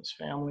himself from his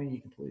family. He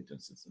completely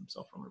distanced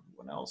himself from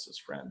everyone else, his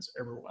friends,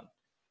 everyone.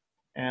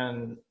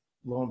 And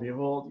lo and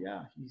behold,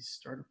 yeah, he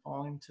started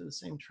falling into the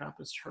same trap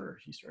as her.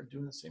 He started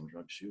doing the same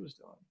drugs she was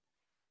doing.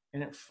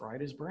 And it fried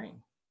his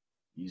brain.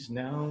 He's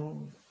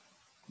now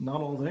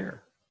not all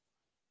there.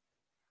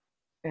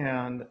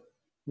 And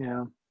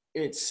yeah,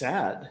 it's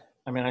sad.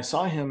 I mean, I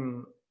saw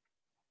him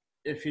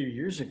a few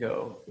years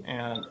ago,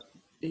 and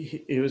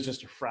it was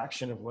just a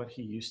fraction of what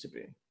he used to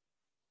be.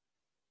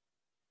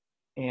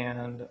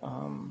 And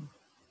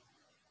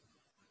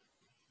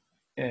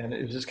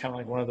it was just kind of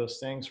like one of those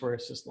things where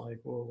it's just like,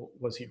 well,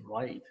 was he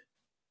right?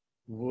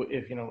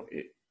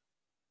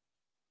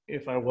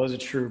 If I was a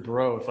true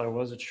bro, if I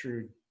was a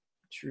true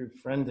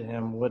friend to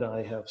him, would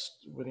I have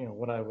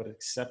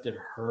accepted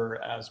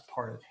her as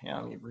part of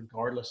him,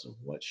 regardless of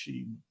what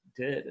she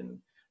did and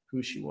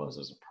who she was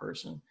as a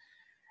person.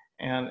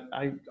 And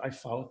I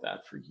fought with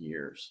that for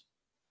years.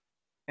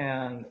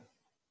 And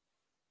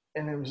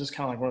it was just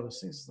kind of like one of those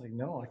things. It's like,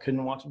 no, I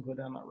couldn't watch him go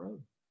down that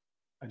road.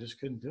 I just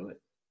couldn't do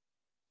it.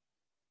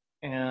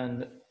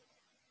 And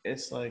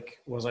it's like,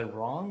 was I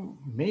wrong?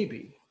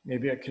 Maybe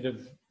I could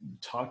have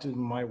talked him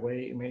my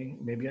way.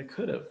 Maybe I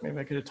could have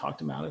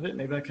talked him out of it.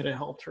 Maybe I could have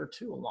helped her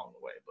too along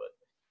the way.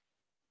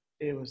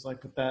 But it was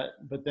like,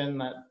 but then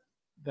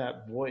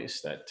that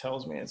voice that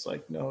tells me, it's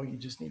like, no, you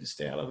just need to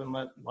stay out of it and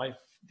let life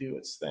do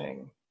its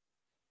thing,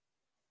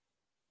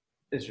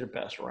 is your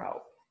best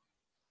route.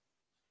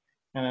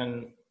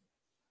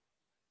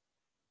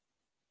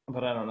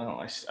 But I don't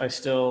know. I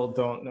still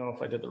don't know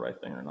if I did the right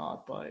thing or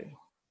not by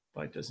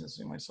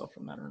distancing myself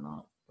from that or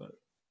not. But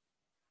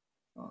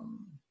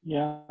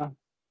yeah,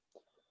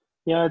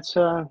 it's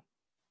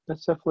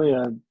that's definitely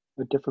a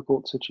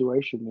difficult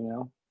situation,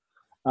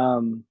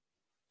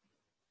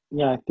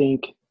 Yeah, I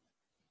think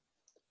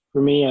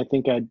for me, I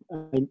think I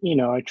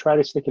try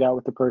to stick it out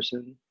with the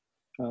person,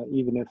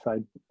 even if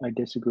I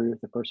disagree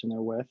with the person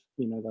they're with.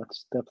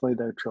 That's definitely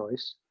their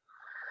choice.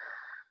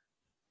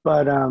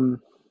 But I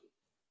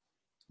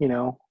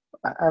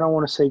don't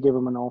want to say give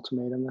them an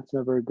ultimatum. That's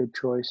never a good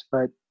choice.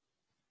 But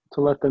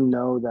to let them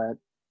know that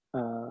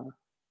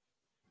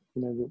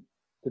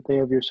that they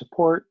have your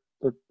support,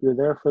 that you're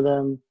there for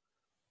them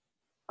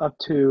up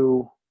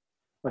to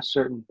a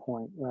certain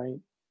point, right?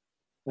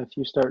 If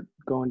you start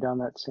going down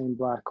that same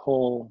black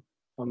hole,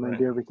 I'm going to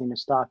do everything to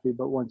stop you.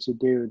 But once you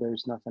do,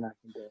 there's nothing I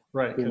can do.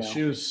 Right, because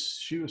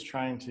she was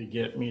trying to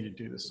get me to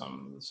do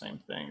some of the same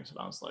things, and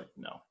I was like,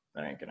 no,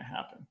 that ain't going to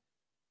happen.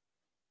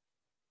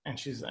 And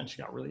she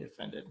got really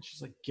offended, and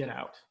she's like, get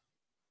out.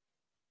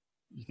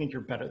 You think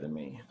you're better than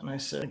me? And I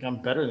said,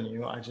 I'm better than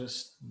you. I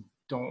just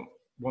don't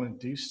want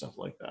to do stuff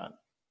like that.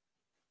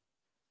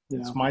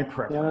 It's my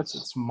preference.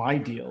 It's my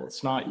deal.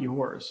 It's not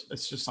yours.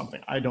 It's just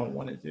something I don't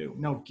want to do.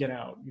 No, get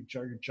out.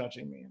 You're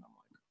judging me. And I'm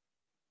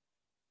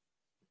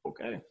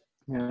like, okay.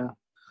 Yeah,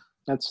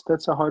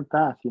 that's a hard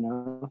path.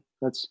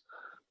 That's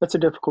a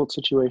difficult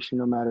situation.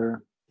 No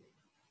matter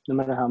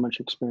how much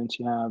experience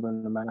you have,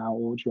 and no matter how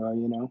old you are.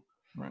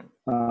 Right.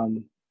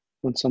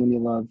 When someone you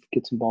love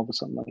gets involved with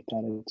something like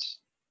that,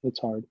 it's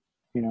hard.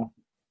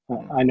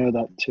 I know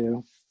that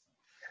too.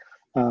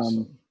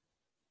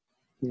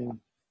 Yeah.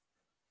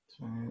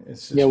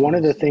 One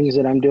of the things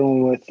that I'm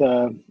dealing with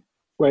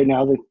right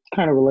now that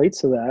kind of relates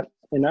to that,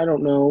 and I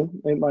don't know,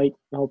 it might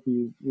help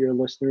your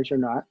listeners or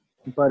not,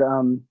 but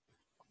I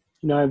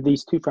have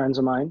these two friends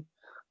of mine.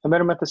 I met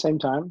them at the same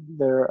time.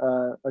 They're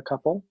a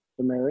couple.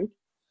 They're married.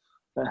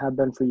 That have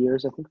been for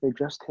years. I think they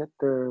just hit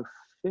their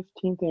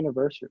 15th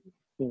anniversary.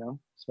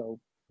 So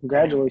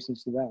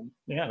congratulations to them.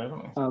 Yeah,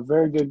 definitely.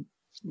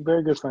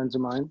 Very good friends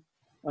of mine.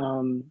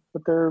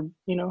 But they're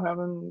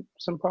having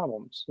some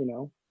problems.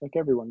 Like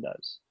everyone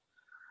does.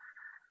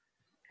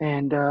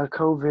 And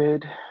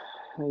COVID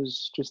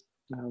has just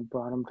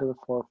brought him to the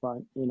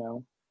forefront.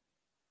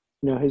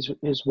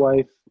 His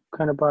wife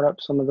kind of brought up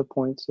some of the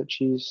points that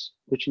she's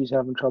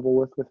having trouble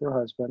with her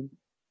husband,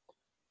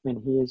 and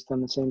he has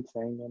done the same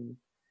thing.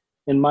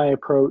 And my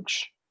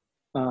approach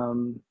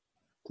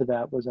to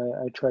that was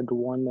I tried to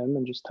warn them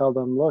and just tell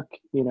them, look,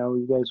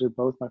 you guys are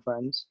both my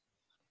friends.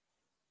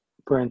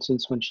 For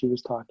instance, when she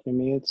was talking to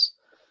me, it's,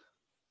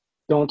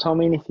 don't tell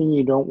me anything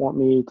you don't want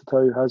me to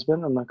tell your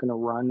husband. I'm not going to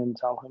run and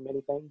tell him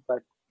anything.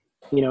 But,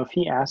 if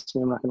he asks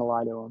me, I'm not going to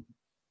lie to him,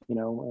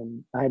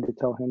 and I had to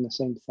tell him the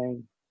same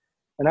thing.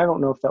 And I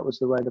don't know if that was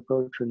the right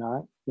approach or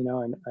not,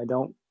 and I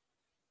don't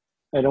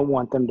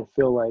want them to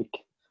feel like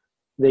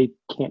they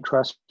can't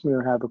trust me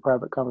or have a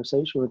private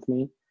conversation with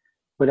me.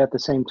 But at the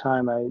same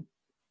time, I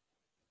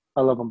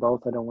love them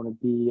both. I don't want to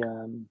be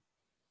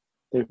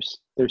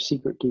their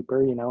secret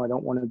keeper. I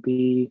don't want to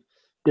be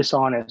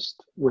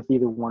dishonest with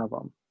either one of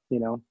them.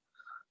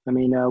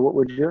 What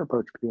would your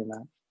approach be in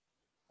that?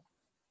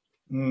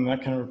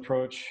 That kind of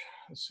approach,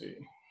 let's see.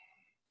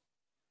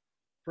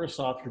 First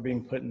off, you're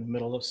being put in the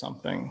middle of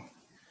something,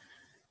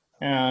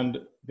 and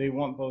they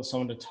want both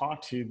someone to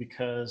talk to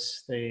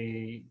because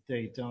they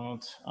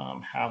don't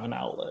have an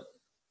outlet.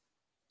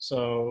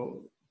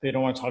 So they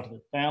don't want to talk to their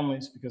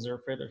families because they're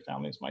afraid their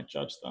families might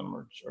judge them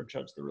or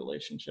judge the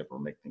relationship or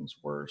make things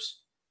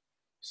worse.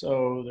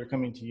 So they're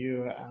coming to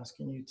you,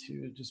 asking you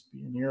to just be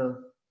an ear,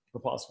 or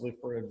possibly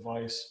for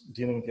advice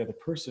dealing with the other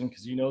person,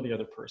 because you know the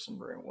other person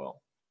very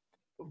well.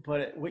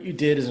 But what you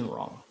did isn't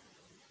wrong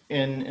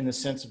in the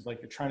sense of, like,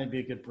 you're trying to be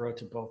a good bro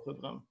to both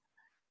of them.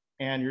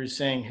 And you're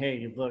saying,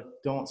 hey,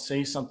 look, don't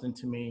say something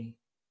to me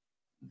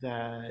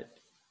that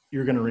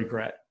you're going to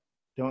regret.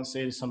 Don't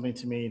say something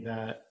to me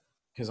that,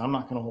 because I'm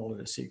not going to hold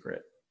it a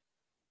secret.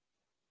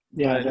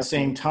 Yeah. But at the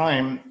same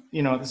time,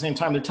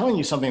 they're telling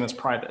you something that's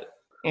private.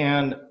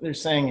 And they're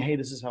saying, hey,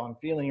 this is how I'm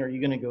feeling. Are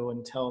you going to go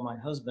and tell my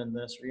husband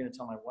this? Or are you going to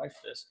tell my wife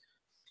this?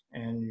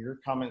 And your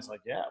comment's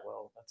like, yeah,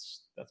 well,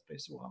 that's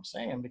basically what I'm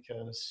saying,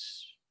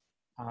 because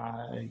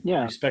I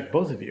respect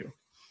both of you.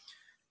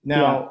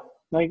 Now,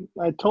 I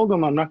told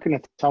them I'm not going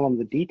to tell them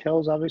the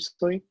details,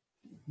 obviously,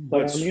 But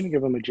I'm what's going to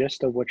give them a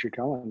gist of what you're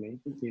telling me,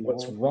 you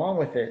what's know? wrong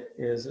with it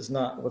is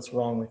not what's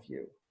wrong with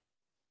you.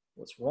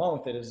 What's wrong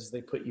with it is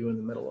they put you in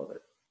the middle of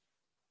it.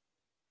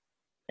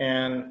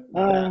 And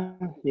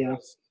that Yeah,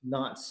 is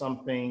not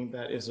something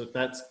that is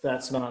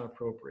that's not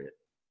appropriate,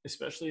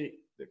 especially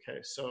okay.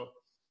 So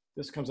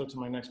this comes up to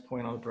my next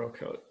point on the bro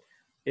code,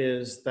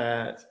 is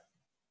that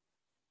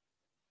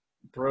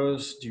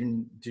bros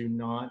do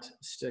not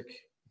stick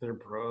their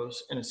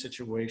bros in a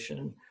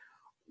situation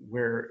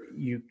where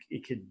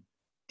it could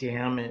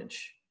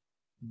damage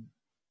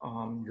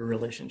your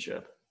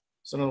relationship.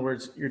 So in other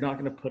words, you're not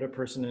going to put a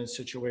person in a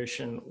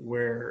situation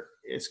where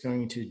it's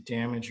going to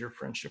damage your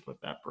friendship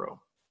with that bro.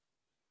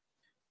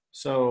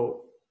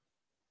 So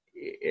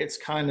it's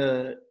kind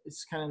of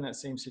in that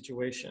same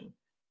situation.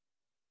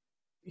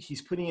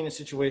 He's putting you in a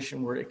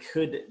situation where it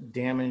could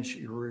damage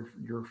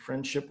your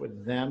friendship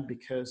with them,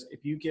 because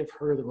if you give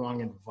her the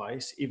wrong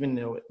advice, even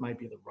though it might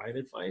be the right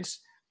advice,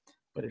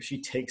 but if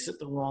she takes it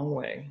the wrong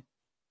way,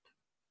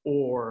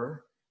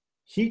 or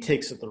he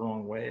takes it the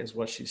wrong way, is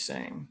what she's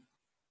saying.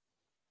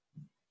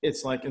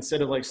 It's like,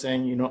 instead of like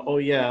saying, you know, oh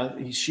yeah,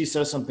 she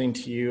says something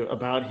to you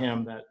about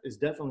him that is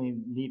definitely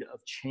in need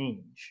of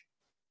change,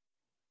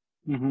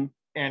 mm-hmm.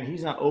 and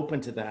he's not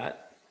open to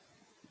that,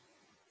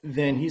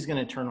 then he's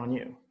going to turn on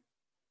you.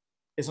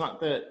 It's not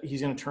that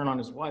he's going to turn on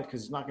his wife,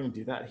 because he's not going to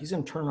do that. He's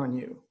going to turn on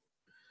you.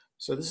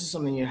 So this is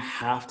something you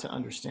have to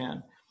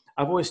understand.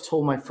 I've always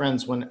told my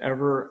friends,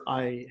 whenever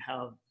I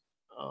have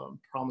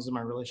problems in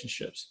my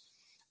relationships,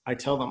 I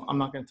tell them, I'm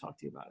not going to talk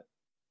to you about it.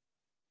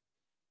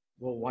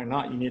 Well, why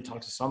not? You need to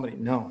talk to somebody.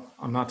 No,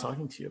 I'm not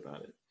talking to you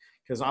about it,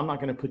 because I'm not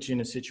going to put you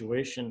in a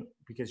situation,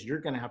 because you're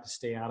going to have to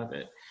stay out of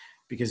it.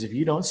 Because if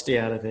you don't stay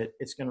out of it,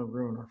 it's going to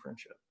ruin our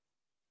friendship.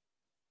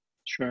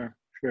 Sure.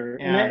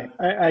 And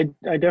And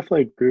I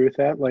definitely agree with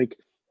that. Like,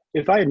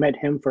 if I had met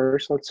him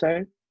first, let's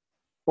say,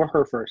 or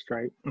her first,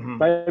 right?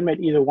 If I had met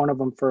either one of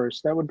them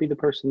first, that would be the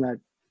person that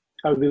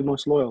I would be the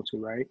most loyal to,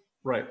 right?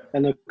 right,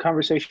 And the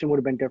conversation would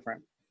have been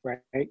different, right?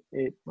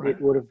 It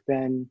would have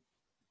been,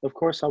 of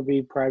course, I'll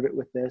be private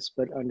with this,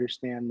 but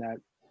understand that,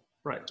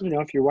 right, you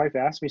know, if your wife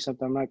asks me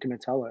something, I'm not going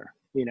to tell her,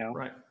 you know.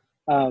 right.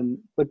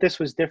 But this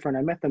was different.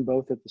 I met them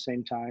both at the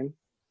same time,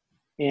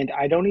 and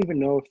I don't even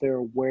know if they're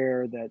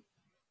aware that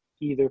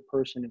either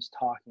person is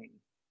talking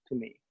to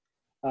me,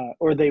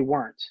 or they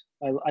weren't.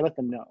 I let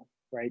them know,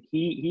 right?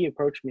 He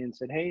approached me and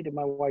said, "Hey, did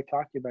my wife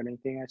talk to you about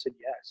anything?" I said,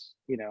 "Yes,"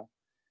 you know,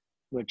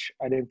 which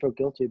I didn't feel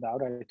guilty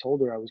about. I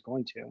told her I was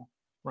going to.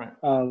 Right.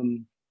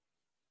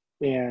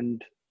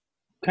 And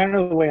kind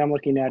of the way I'm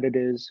looking at it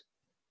is,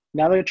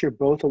 now that you're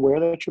both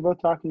aware that you're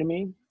both talking to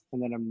me,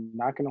 and that I'm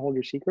not going to hold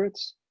your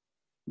secrets,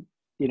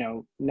 you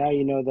know, now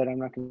you know that I'm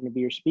not going to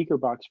be your speaker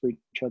box for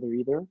each other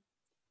either.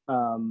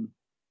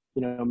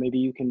 You know, maybe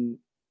you can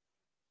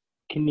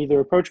either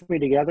approach me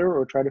together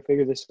or try to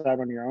figure this out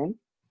on your own.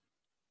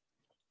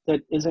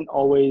 That isn't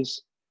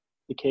always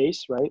the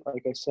case, right?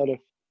 Like I said,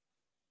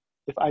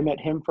 if I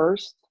met him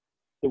first,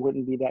 it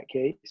wouldn't be that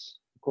case.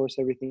 Of course,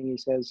 everything he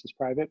says is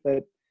private,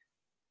 but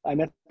I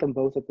met them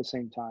both at the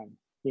same time,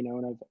 you know,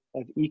 and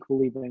I've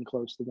equally been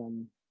close to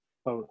them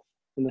both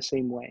in the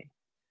same way.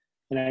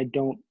 And I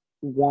don't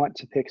want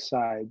to pick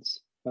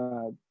sides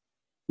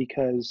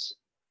because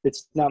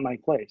it's not my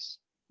place.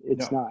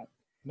 It's No, not.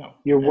 no.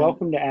 You're And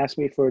welcome to ask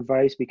me for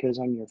advice because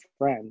I'm your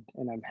friend,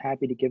 and I'm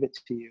happy to give it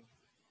to you.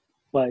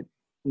 But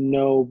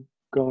no,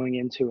 going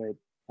into it,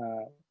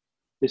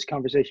 this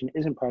conversation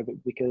isn't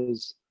private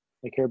because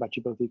I care about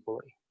you both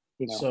equally.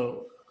 You know.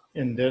 so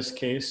in this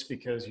case,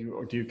 because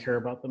you do care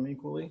about them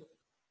equally,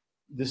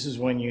 this is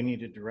when you need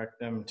to direct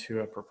them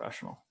to a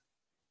professional.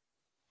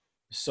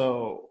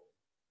 So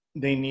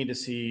they need to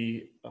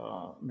see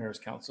a marriage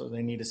counselor.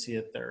 They need to see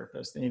a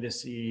therapist. They need to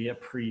see a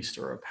priest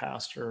or a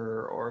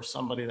pastor or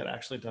somebody that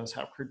actually does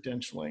have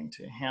credentialing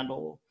to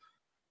handle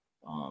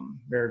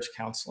marriage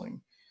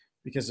counseling.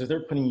 Because if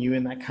they're putting you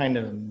in that kind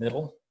of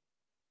middle,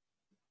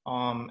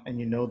 and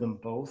you know them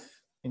both,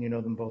 and you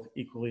know them both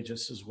equally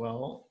just as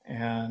well,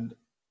 and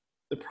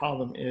the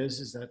problem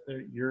is that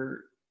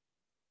you're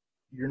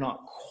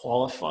not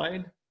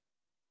qualified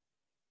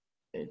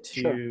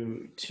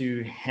Sure.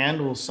 to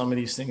handle some of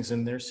these things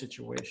in their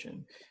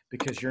situation,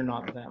 because you're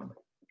not them,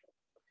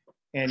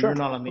 and you're Sure.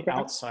 not on the Okay.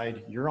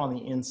 outside, you're on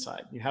the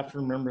inside. You have to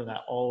remember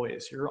that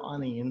always. You're on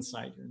the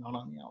inside, you're not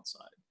on the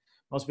outside.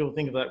 Most people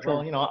think of that, Sure.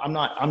 well, you know, I'm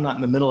not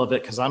in the middle of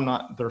it because I'm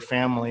not their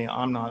family,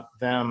 I'm not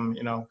them,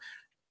 you know,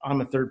 I'm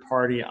a third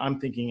party. I'm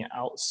thinking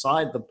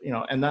outside the, you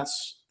know, and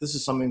this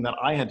is something that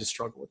I had to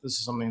struggle with. This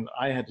is something that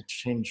I had to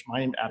change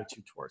my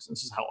attitude towards.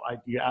 This is how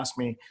you ask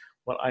me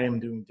what I am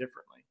doing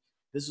differently.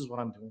 This is what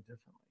I'm doing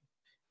differently.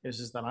 Is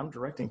just that I'm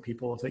directing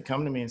people. If they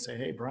come to me and say,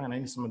 "Hey, Brian, I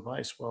need some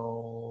advice."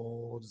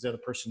 Well, does the other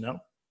person know?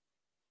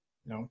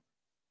 You know,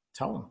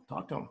 tell them,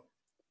 talk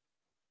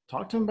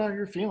to them about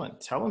your feeling.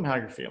 Tell them how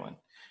you're feeling.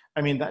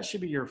 I mean, that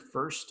should be your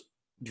first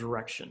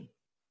direction,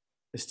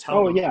 is tell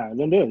Oh them, yeah,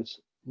 it is.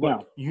 Yeah,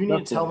 look, you need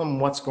to tell definitely. them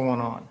what's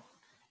going on.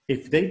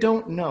 If they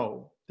don't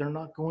know, they're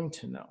not going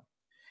to know.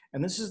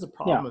 And this is the Yeah.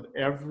 problem with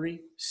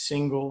every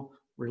single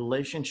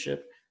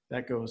relationship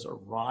that goes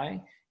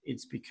awry,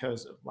 it's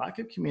because of lack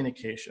of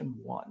communication,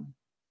 one.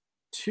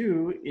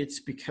 Two, it's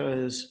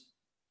because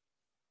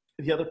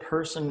the other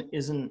person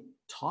isn't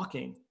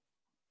talking.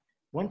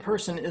 One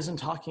person isn't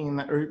talking,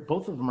 or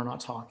both of them are not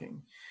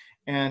talking.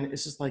 And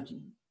it's just like,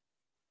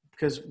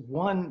 because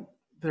one,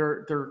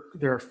 they're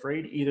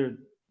afraid either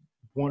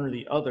one or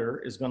the other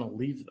is going to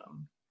leave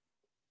them,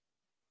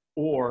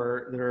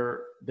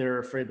 or they're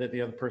afraid that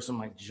the other person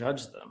might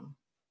judge them,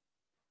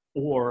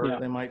 or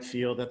they might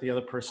feel that the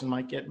other person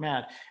might get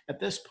mad. At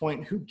this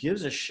point, who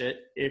gives a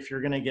shit if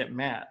you're going to get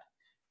mad?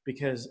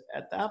 Because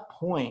at that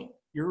point,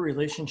 your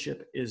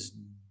relationship is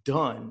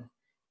done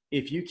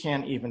if you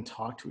can't even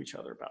talk to each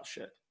other about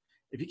shit.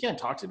 If you can't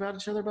talk to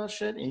each other about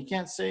shit, and you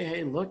can't say,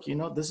 hey, look,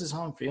 this is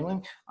how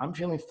I'm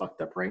feeling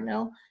fucked up right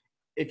now.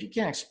 If you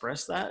can't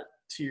express that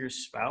to your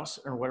spouse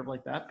or whatever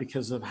like that,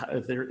 because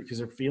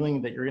they're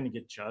feeling that you're going to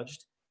get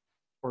judged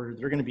or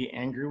they're going to be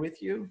angry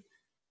with you,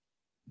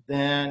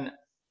 then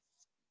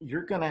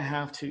you're going to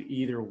have to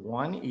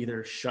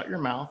either shut your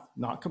mouth,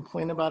 not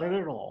complain about it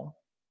at all,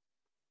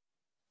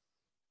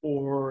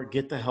 or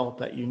get the help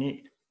that you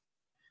need.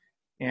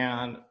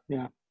 And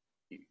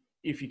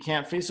if you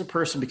can't face a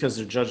person because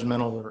they're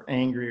judgmental, they're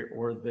angry,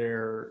 or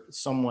they're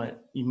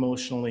somewhat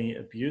emotionally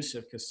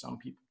abusive, because some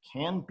people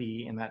can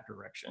be in that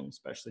direction,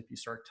 especially if you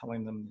start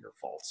telling them your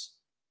faults.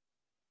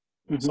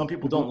 Some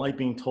people don't like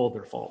being told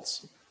their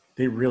faults.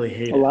 They really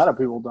hate it. A lot of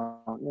people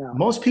don't, yeah.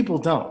 Most people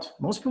don't.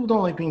 Most people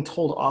don't like being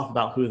told off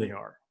about who they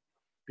are,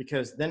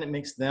 because then it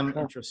makes them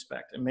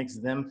introspect. It makes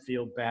them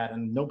feel bad,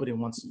 and nobody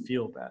wants to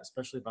feel bad,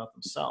 especially about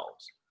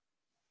themselves.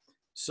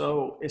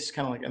 So it's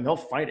kind of like, and they'll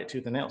fight it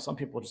tooth and nail. Some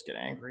people just get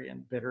angry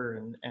and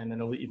bitter, and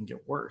it'll even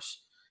get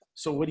worse.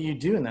 So what do you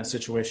do in that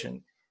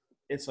situation?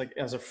 It's like,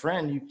 as a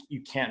friend,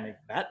 you can't make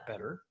that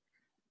better,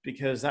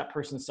 because that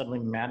person's suddenly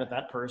mad at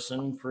that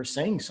person for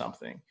saying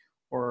something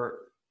or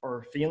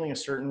feeling a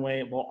certain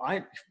way. Well,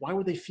 why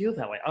would they feel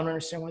that way? I don't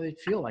understand why they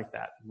feel like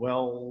that.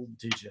 Well,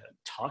 did you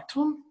talk to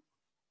them?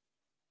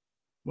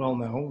 Well,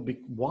 no.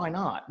 Why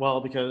not?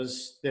 Well,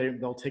 because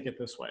they'll take it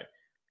this way.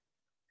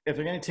 If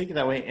they're going to take it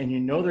that way, and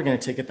they're going to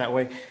take it that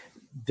way,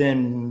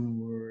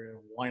 then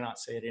why not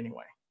say it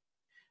anyway?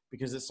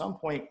 Because at some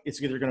point,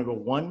 it's either going to go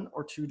one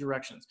or two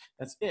directions.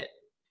 That's it.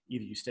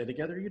 Either you stay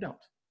together or you don't.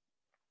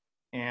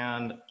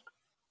 And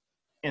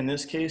in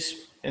this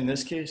case,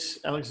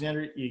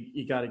 Alexander,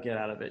 you got to get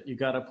out of it. You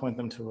got to point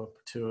them to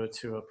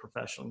a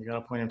professional. You got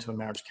to point them to a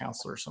marriage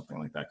counselor or something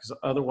like that. Because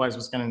otherwise,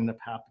 what's going to end up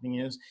happening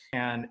is,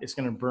 and it's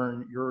going to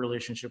burn your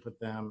relationship with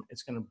them.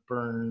 It's going to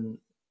burn,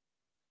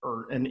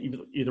 and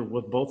either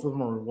with both of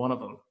them or one of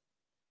them.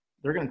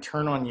 They're going to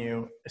turn on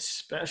you,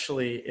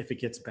 especially if it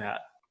gets bad.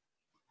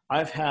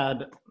 I've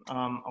had,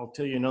 I'll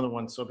tell you another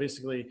one. So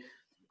basically,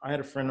 I had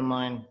a friend of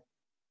mine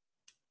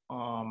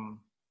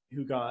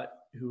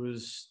who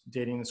was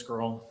dating this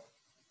girl,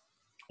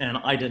 and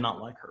I did not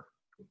like her.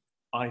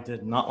 I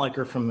did not like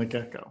her from the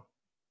get-go.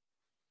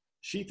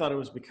 She thought it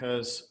was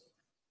because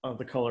of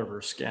the color of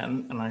her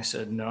skin, and I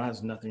said, no, it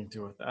has nothing to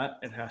do with that.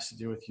 It has to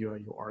do with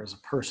you are as a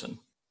person.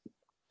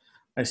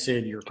 I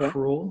said, you're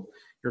cruel,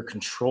 you're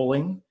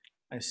controlling.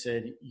 I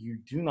said, you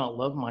do not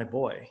love my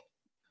boy.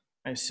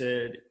 I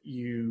said,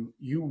 you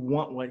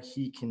want what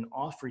he can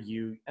offer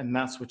you, and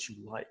that's what you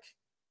like.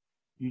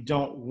 You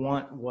don't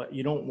want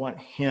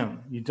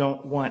him. You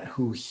don't want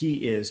who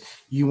he is.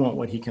 You want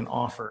what he can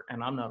offer,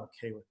 and I'm not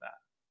okay with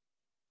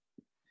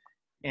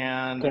that.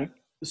 And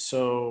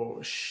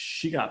so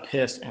she got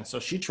pissed, and so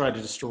she tried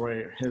to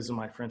destroy his and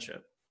my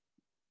friendship.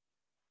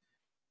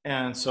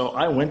 And so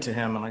I went to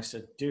him and I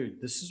said, dude,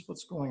 this is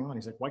what's going on.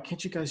 He's like, why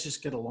can't you guys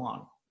just get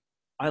along?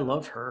 I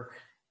love her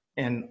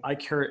and I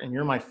care, and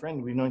you're my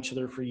friend. We've known each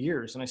other for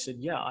years. And I said,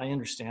 yeah, I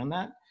understand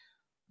that.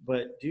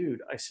 But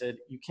dude, I said,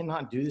 you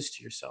cannot do this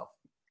to yourself.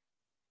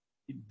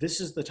 This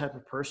is the type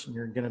of person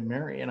you're going to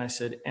marry. And I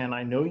said, and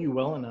I know you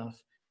well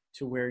enough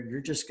to where you're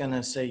just going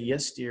to say,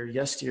 yes, dear,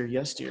 yes, dear,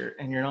 yes, dear.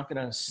 And you're not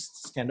going to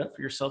stand up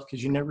for yourself,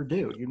 because you never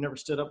do. You've never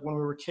stood up when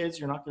we were kids.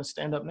 You're not going to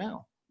stand up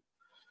now.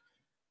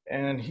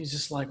 And he's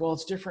just like, well,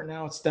 it's different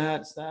now. It's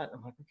that.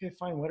 I'm like, okay,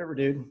 fine, whatever,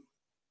 dude.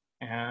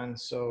 And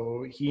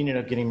so he ended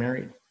up getting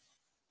married.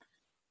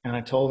 And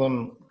I told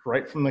him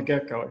right from the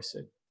get-go, I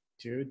said,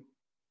 dude,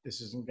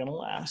 this isn't going to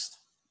last.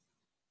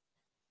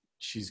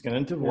 She's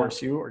going to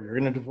divorce you, or you're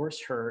going to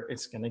divorce her.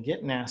 It's going to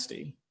get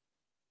nasty.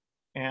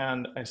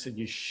 And I said,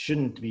 you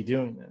shouldn't be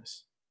doing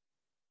this.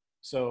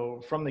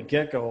 So from the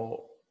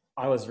get-go,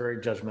 I was very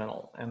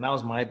judgmental, and that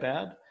was my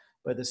bad.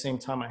 But at the same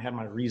time, I had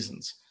my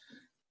reasons.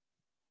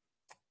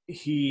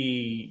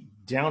 He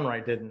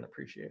downright didn't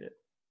appreciate it.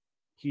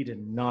 He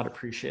did not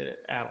appreciate it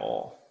at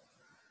all.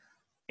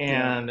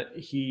 And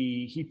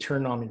he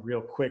turned on me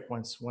real quick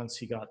once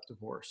he got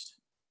divorced,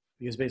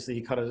 because basically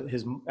he caught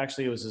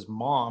actually it was his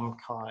mom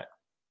caught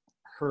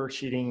her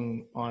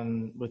cheating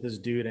with this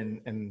dude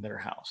in their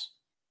house.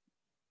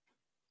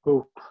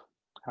 Oh,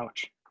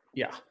 ouch.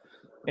 Yeah.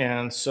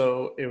 And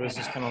so it was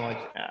just kind of like,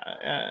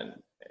 and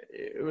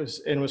it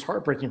was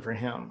heartbreaking for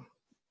him.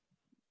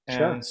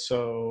 Sure. And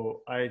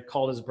so I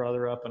called his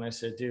brother up and I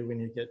said, dude, we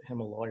need to get him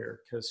a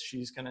lawyer because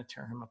she's going to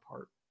tear him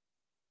apart.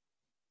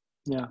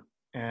 Yeah.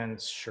 And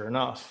sure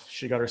enough,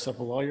 she got herself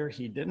a lawyer.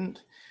 He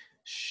didn't.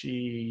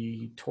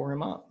 She tore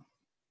him up.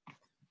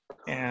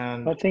 I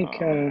And think,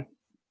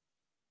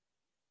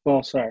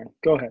 well, sorry,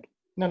 go ahead.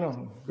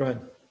 no, go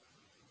ahead.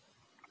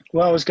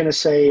 Well, I was going to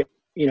say,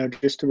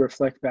 just to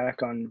reflect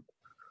back on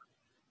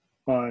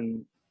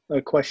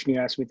a question you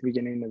asked me at the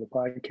beginning of the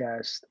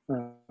podcast,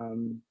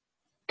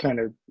 kind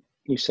of,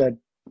 you said,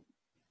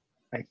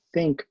 I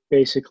think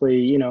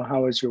basically,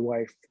 how has your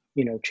wife,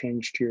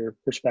 changed your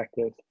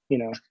perspective,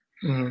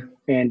 Mm-hmm.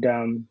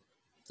 and,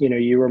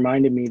 you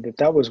reminded me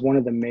that was one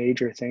of the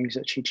major things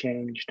that she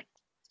changed.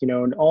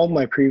 In all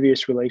my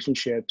previous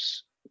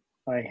relationships,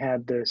 I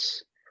had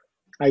this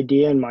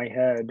idea in my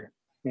head,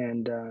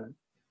 and,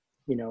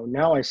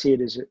 now I see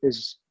it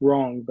as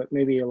wrong, but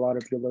maybe a lot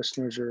of your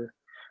listeners are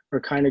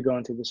kind of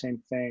going through the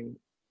same thing.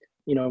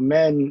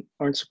 Men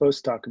aren't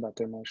supposed to talk about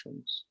their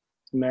emotions.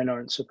 Men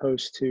aren't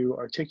supposed to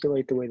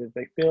articulate the way that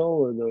they feel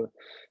or the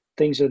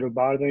things that are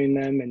bothering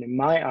them. And in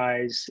my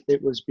eyes,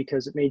 it was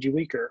because it made you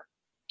weaker,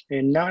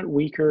 and not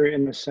weaker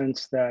in the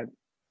sense that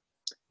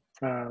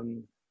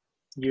um,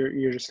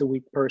 you're just a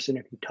weak person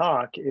if you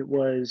talk. It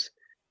was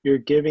you're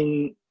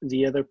giving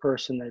the other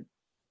person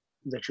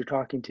that you're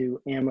talking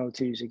to ammo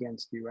to use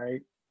against you,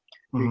 right?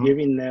 You're Mm-hmm.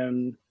 giving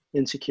them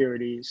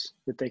insecurities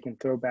that they can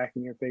throw back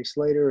in your face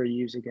later or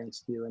use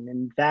against you. And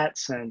in that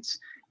sense,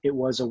 it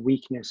was a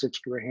weakness that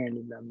you were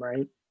handing them,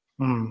 right?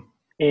 Mm-hmm.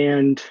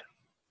 And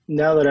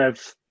now that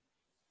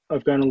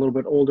I've gotten a little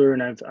bit older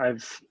and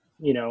I've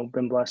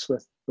been blessed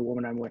with the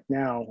woman I'm with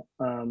now.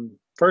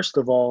 First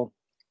of all,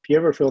 if you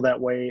ever feel that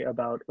way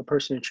about a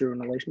person that you're in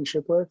a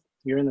relationship with,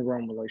 you're in the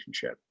wrong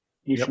relationship.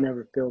 You should Yep.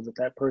 never feel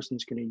that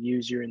person's going to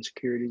use your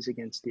insecurities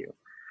against you.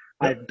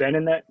 I've Yep. been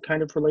in that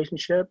kind of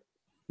relationship,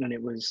 and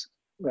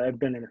I've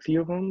been in a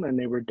few of them, and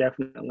they were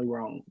definitely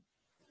wrong.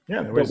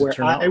 Yeah. They But always where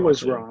turn I out wrong was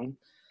too. wrong,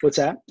 what's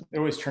that? They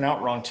always turn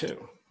out wrong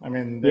too. I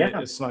mean, Yeah,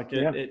 it's like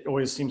yeah, it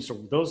always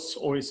those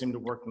always seem to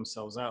work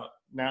themselves out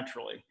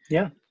naturally.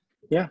 yeah,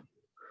 yeah.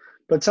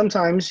 But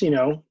sometimes,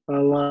 a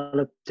lot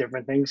of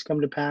different things come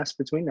to pass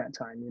between that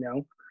time.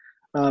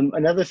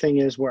 Another thing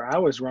is where I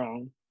was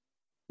wrong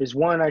is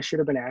one, I should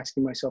have been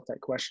asking myself that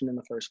question in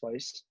the first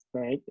place,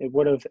 right? It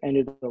would have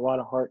ended a lot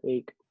of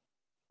heartache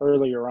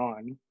earlier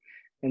on.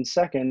 And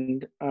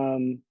second,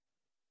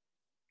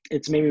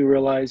 it's made me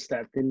realize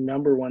that the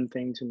number one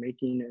thing to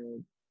making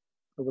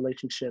a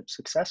relationship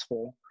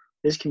successful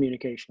is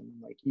communication,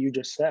 like you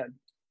just said.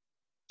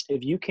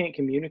 If you can't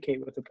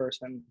communicate with a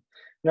person,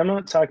 and I'm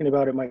not talking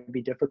about it might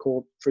be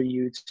difficult for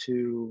you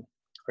to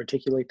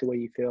articulate the way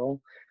you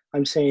feel.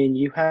 I'm saying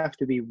you have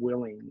to be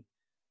willing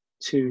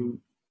Mm-hmm.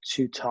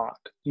 to talk.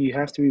 You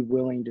have to be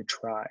willing to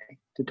try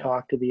to Yeah.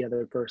 talk to the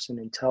other person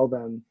and tell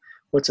them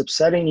what's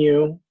upsetting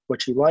you,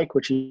 what you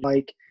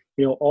like,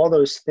 all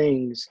those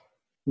things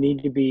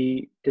need to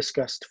be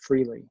discussed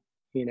freely,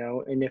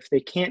 and if they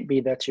can't be,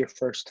 that's your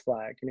first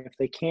flag. And if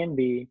they can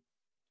be,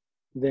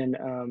 then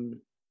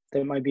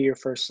that might be your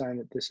first sign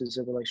that this is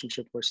a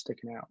relationship worth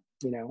sticking out.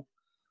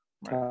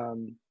 Right.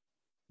 Um,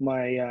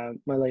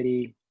 my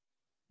lady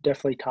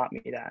definitely taught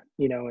me that,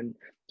 and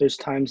there's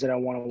times that I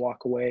want to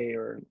walk away,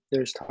 or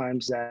there's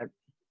times that,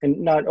 and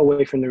not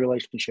away from the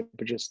relationship,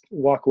 but just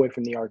walk away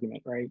from the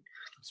argument, right?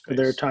 But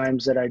there are Space.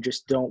 times that I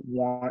just don't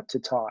want to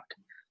talk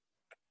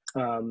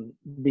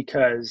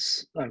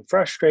because I'm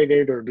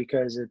frustrated, or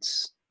because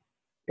it's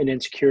an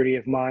insecurity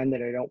of mine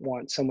that I don't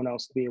want someone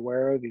else to be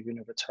aware of, even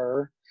if it's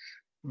her.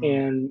 Mm-hmm.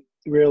 And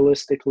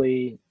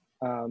realistically,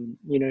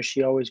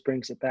 she always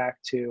brings it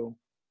back to,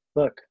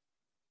 look,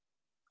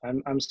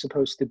 I'm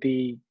supposed to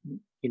be,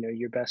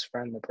 your best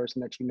friend, the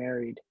person that you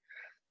married.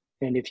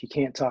 And if you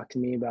can't talk to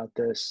me about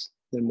this,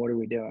 then what are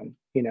we doing?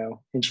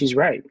 And she's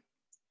right.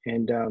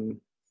 And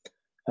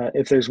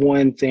if there's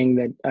one thing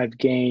that I've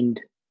gained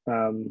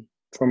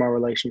from our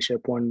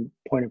relationship, one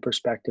point of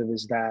perspective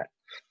is that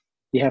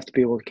you have to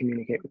be able to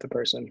communicate with the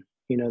person.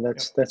 Yep.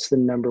 That's the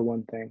number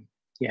one thing.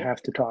 You Yep.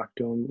 have to talk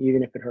to them,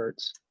 even if it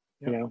hurts.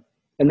 Yep.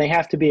 And they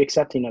have to be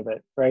accepting of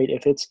it, right?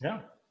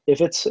 Yeah. If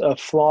it's a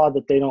flaw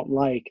that they don't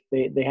like,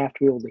 they have to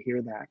be able to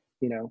hear that.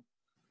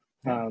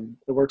 Yeah.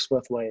 It works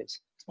both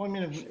ways. Well, I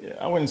mean,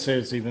 I wouldn't say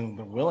it's even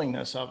the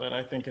willingness of it.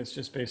 I think it's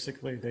just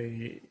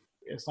basically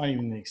it's not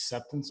even the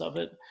acceptance of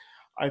it.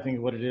 I think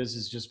what it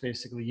is just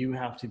basically you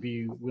have to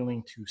be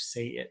willing to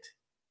say it.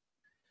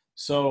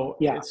 So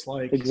Yeah, it's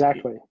like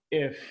exactly.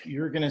 if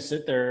you're going to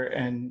sit there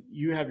and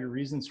you have your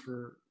reasons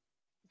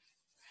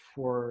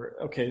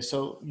okay,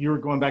 so you were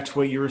going back to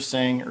what you were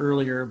saying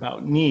earlier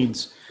about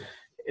needs,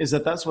 is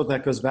that's what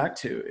that goes back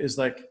to, is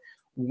like,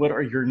 what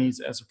are your needs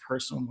as a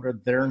person? What are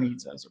their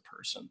needs as a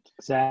person?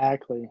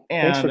 Exactly.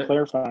 Thanks for And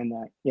clarifying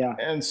that. Yeah,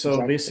 and so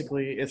exactly.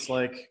 basically it's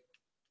like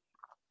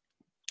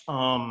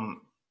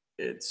um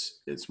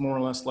it's more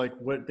or less like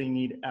what they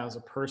need as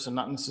a person,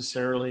 not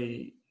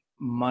necessarily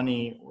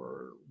money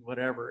or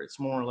whatever. It's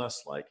more or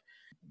less like,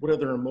 what are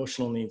their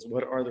emotional needs,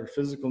 what are their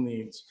physical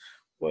needs,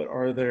 what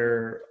are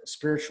their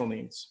spiritual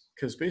needs?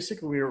 Because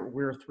basically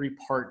we're a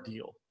three-part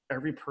deal.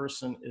 Every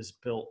person is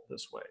built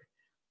this way.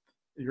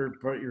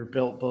 You're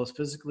built both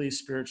physically,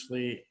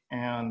 spiritually,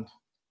 and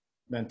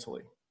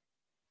mentally.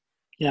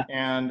 Yeah.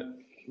 And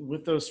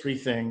with those three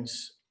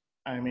things,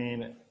 I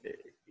mean,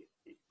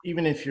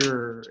 even if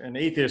you're an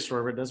atheist or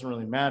whatever, it doesn't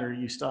really matter.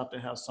 You still have to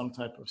have some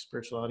type of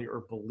spirituality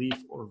or belief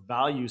or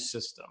value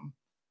system.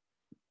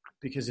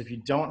 Because if you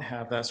don't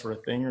have that sort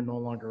of thing, you're no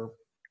longer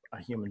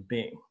a human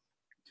being.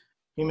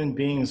 Human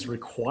beings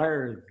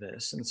require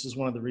this, and this is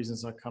one of the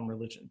reasons how come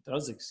religion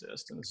does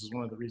exist, and this is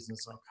one of the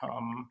reasons how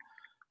come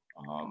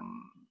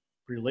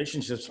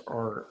relationships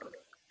are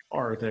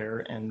there,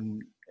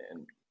 and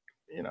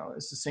you know,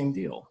 it's the same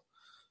deal.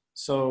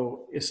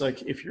 So it's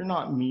like if you're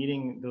not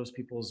meeting those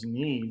people's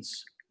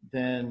needs,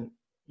 then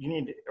you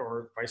need,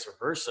 or vice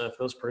versa, if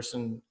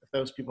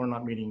those people are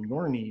not meeting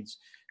your needs,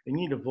 they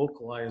need to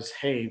vocalize,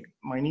 hey,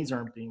 my needs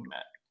aren't being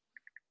met,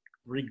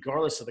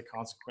 regardless of the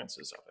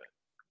consequences of it.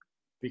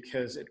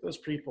 Because if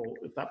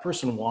that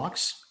person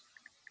walks,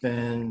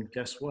 then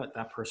guess what?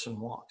 That person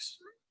walks.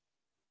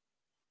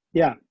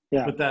 Yeah.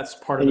 Yeah. But that's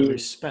part of the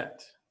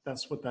respect.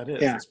 That's what that is.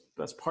 Yeah.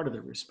 That's part of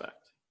the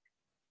respect.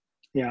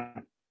 Yeah.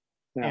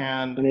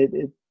 Yeah. And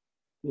it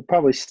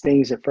probably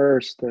stings at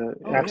first.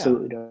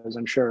 Absolutely does,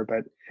 I'm sure.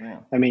 But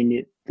I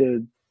mean,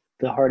 the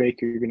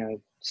heartache you're going to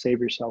save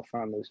yourself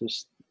from is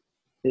just,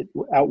 it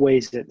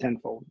outweighs it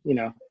tenfold, you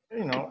know,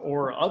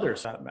 or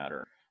others that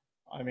matter.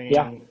 I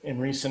mean, in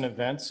recent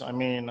events, I'll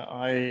be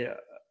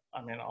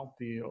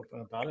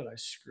open about it. I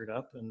screwed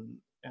up and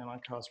I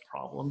caused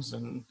problems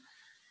and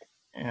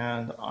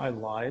I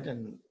lied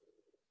and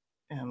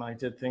I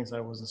did things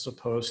I wasn't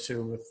supposed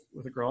to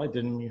with a girl. I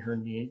didn't meet her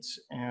needs,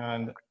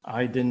 and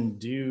I didn't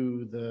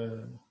do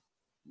the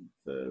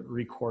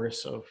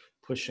recourse of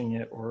pushing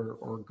it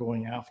or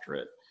going after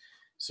it,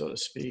 so to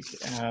speak.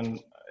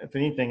 And if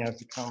anything, I've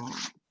become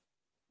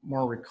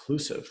more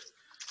reclusive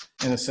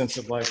in a sense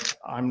of like,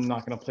 I'm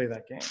not going to play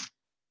that game.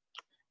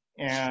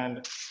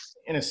 And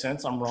in a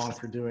sense, I'm wrong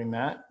for doing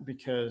that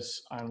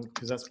because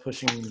that's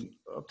pushing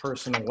a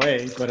person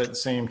away. But at the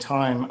same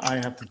time, I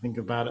have to think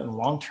about it in the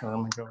long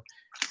term and go,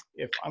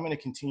 if I'm going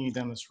to continue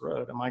down this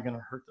road, am I going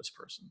to hurt this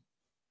person?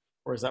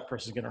 Or is that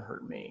person going to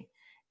hurt me?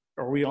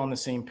 Are we on the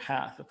same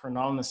path? If we're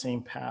not on the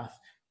same path,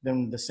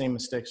 then the same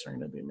mistakes are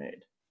going to be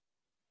made.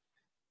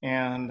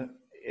 And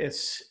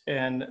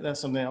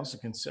that's something else to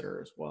consider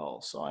as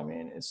well. So, I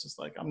mean, it's just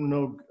like, I'm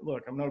no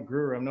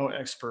guru, I'm no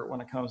expert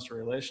when it comes to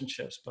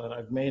relationships, but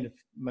I've made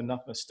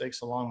enough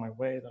mistakes along my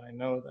way that I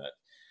know that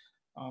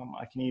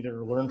I can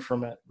either learn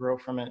from it, grow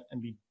from it,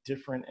 and be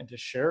different and to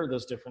share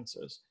those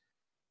differences.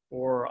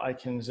 Or I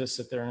can just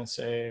sit there and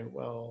say,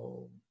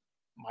 well,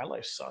 my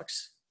life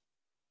sucks.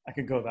 I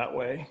could go that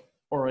way.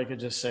 Or I could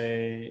just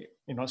say,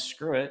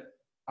 screw it.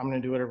 I'm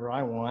going to do whatever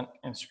I want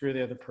and screw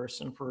the other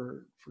person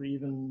for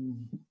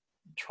even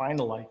trying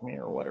to like me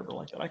or whatever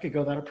like that. I could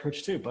go that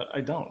approach too, but I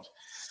don't.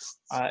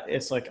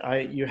 It's like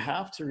you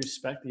have to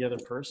respect the other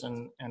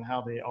person and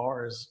how they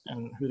are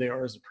and who they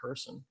are as a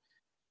person.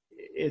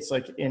 It's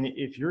like, and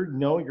if you're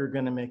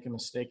going to make a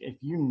mistake, if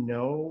you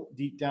know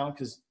deep down,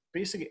 because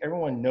basically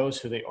everyone knows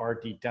who they are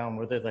deep down,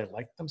 whether they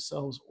like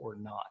themselves or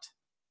not.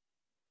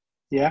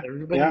 Yeah.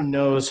 Everybody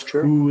knows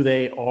who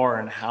they are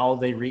and how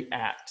they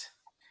react.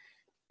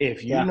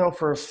 If you know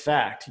for a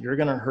fact you're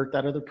going to hurt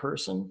that other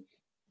person,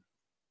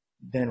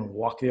 then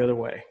walk the other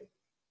way.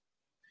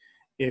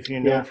 If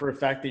you know for a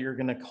fact that you're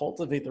going to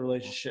cultivate the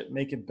relationship,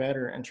 make it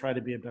better, and try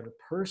to be a better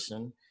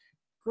person,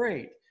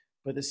 great.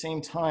 But at the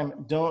same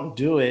time, don't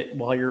do it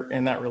while you're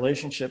in that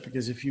relationship,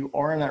 because if you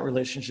are in that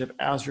relationship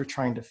as you're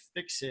trying to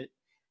fix it,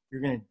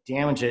 you're going to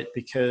damage it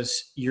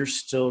because you're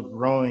still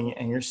growing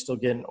and you're still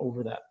getting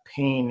over that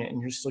pain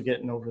and you're still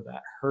getting over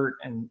that hurt.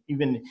 And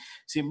even,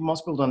 see,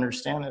 most people don't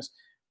understand this.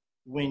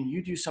 When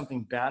you do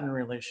something bad in a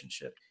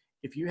relationship,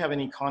 if you have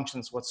any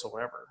conscience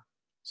whatsoever,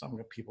 some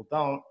people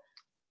don't,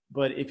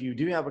 but if you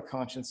do have a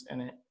conscience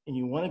and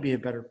you want to be a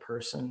better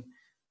person,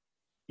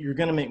 you're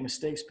going to make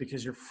mistakes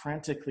because you're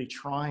frantically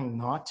trying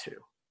not to.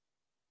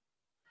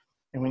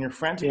 And when you're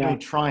frantically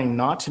trying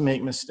not to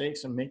make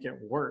mistakes and make it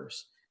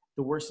worse,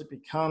 the worse it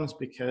becomes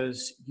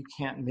because you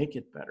can't make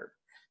it better.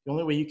 The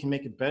only way you can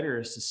make it better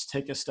is to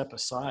take a step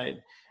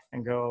aside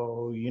and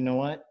go, you know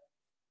what?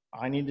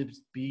 I need to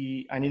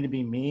be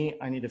me.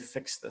 I need to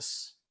fix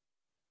this.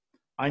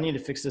 I need to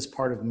fix this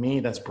part of me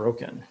that's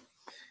broken.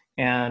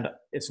 And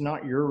it's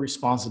not your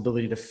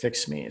responsibility to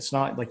fix me. It's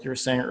not, like you were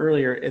saying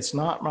earlier, it's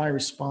not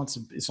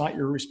it's not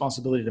your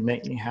responsibility to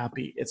make me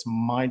happy. It's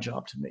my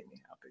job to make me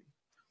happy.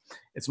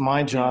 It's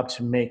my job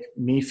to make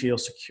me feel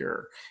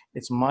secure.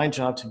 It's my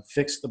job to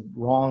fix the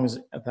wrongs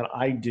that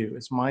I do.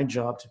 It's my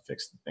job to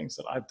fix the things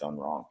that I've done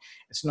wrong.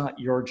 It's not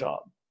your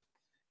job.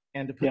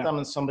 And to put them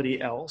on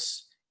somebody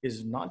else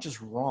is not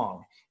just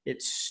wrong,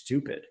 it's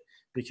stupid.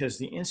 Because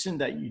the instant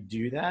that you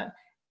do that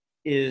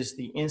is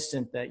the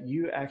instant that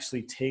you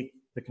actually take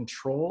the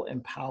control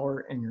and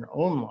power in your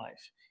own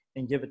life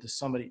and give it to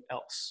somebody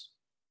else.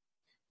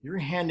 You're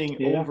handing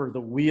Yeah. over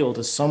the wheel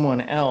to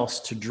someone else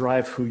to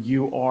drive who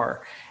you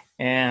are.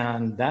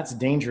 And that's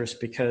dangerous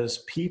because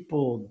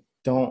people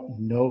don't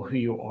know who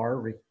you are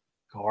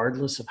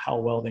regardless of how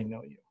well they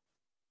know you.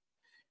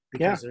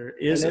 Yeah. Because there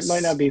And is it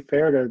might not be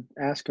fair to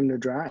ask them to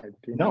drive,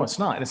 you no, know? it's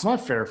not. It's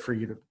not fair for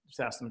you to just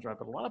ask them to drive,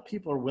 but a lot of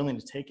people are willing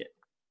to take it.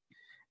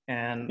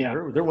 And Yeah.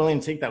 they're willing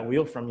to take that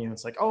wheel from you.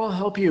 It's like, oh, I'll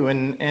help you.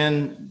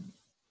 And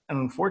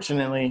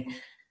unfortunately,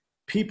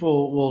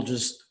 people will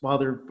just while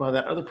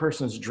that other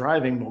person is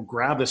driving will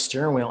grab the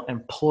steering wheel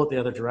and pull it the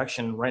other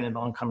direction right into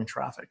oncoming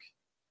traffic.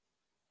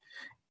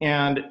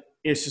 And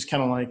it's just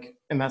kind of like,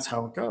 and that's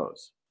how it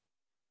goes.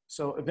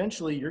 So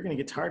eventually you're going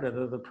to get tired of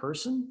the other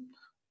person,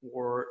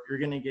 or you're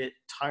going to get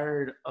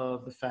tired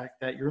of the fact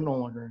that you're no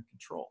longer in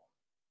control.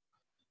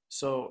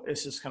 So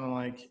it's just kind of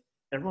like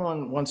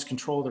everyone wants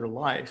control of their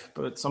life,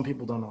 but some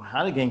people don't know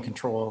how to gain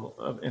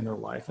control in their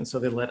life. And so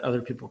they let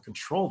other people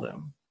control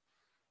them.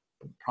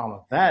 But the problem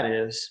with that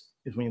is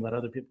when you let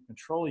other people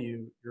control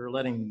you, you're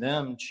letting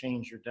them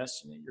change your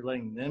destiny. You're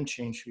letting them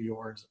change who you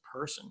are as a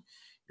person.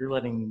 You're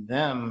letting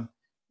them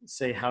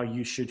say how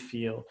you should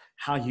feel,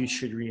 how you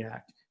should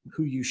react,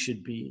 who you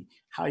should be,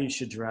 how you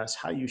should dress,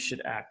 how you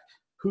should act.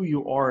 Who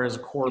you are as a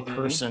core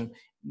person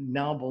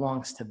now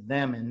belongs to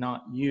them and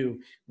not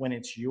you, when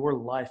it's your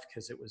life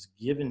because it was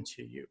given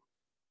to you.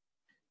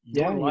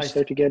 Your Yeah. You life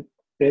start to get is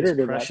bitter to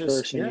that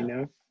precious. person, you Yeah.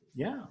 know?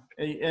 Yeah.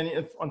 And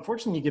if,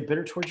 unfortunately, you get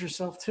bitter towards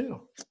yourself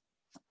too.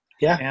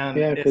 Yeah. And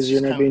Yeah. it's Because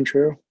you're just not kind of, being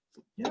true.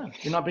 yeah,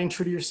 you're not being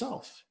true to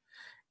yourself.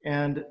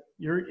 And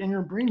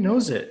your brain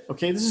knows it.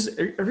 Okay. This is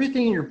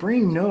everything in your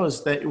brain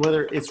knows that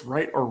whether it's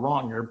right or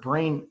wrong, your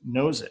brain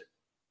knows it.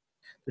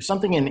 There's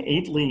something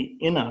innately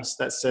in us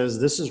that says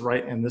this is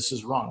right and this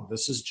is wrong.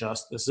 This is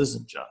just, this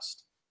isn't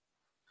just.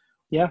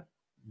 Yeah.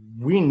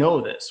 We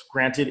know this.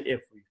 Granted,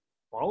 if we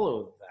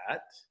follow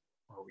that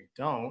or we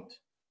don't,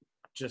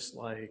 just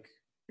like,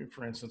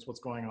 for instance,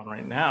 what's going on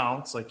right now,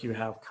 it's like you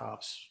have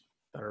cops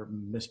that are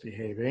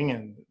misbehaving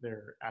and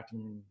they're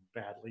acting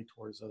badly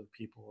towards other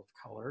people of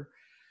color.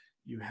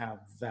 You have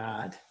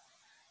that.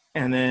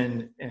 And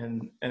then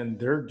and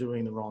they're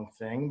doing the wrong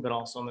thing, but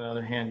also on the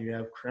other hand, you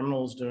have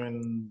criminals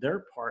doing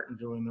their part and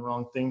doing the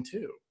wrong thing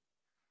too.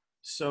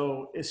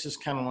 So it's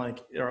just kind of like,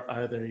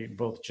 are they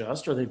both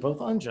just or are they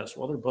both unjust?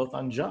 Well, they're both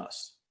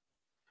unjust.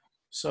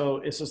 So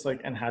it's just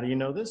like, and how do you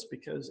know this?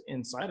 Because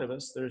inside of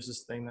us, there's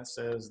this thing that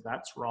says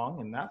that's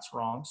wrong and that's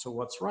wrong. So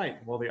what's right?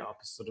 Well, the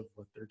opposite of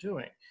what they're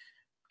doing.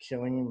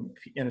 Killing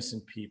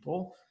innocent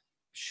people,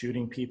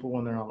 shooting people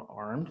when they're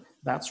unarmed,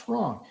 that's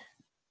wrong.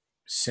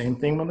 Same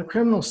thing on the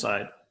criminal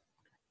side.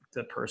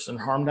 The person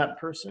harmed that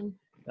person.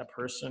 That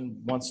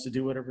person wants to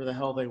do whatever the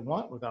hell they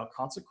want without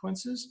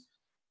consequences.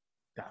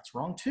 That's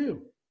wrong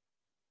too.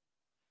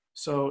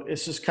 So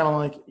it's just kind of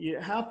like you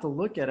have to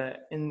look at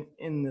it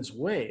in this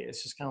way.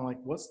 It's just kind of like,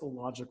 what's the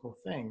logical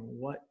thing?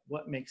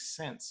 What makes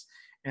sense?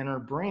 And our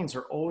brains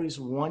are always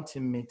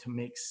wanting to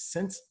make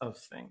sense of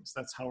things.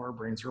 That's how our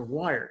brains are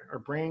wired. Our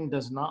brain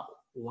does not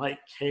like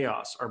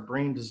chaos. Our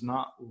brain does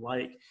not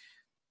like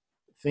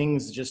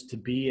things just to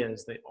be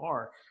as they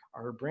are.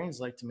 Our brains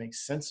like to make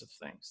sense of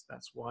things.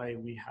 That's why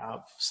we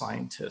have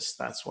scientists.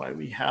 That's why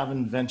we have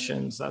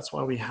inventions. That's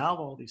why we have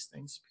all these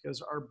things, because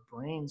our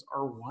brains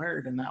are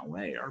wired in that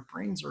way. Our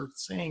brains are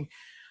saying,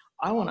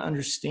 I want to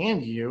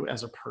understand you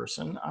as a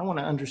person. I want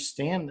to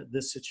understand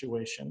this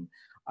situation.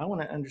 I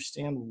want to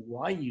understand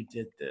why you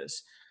did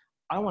this.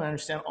 I want to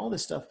understand all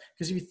this stuff.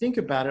 Because if you think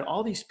about it,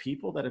 all these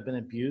people that have been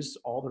abused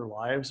all their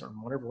lives or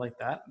whatever like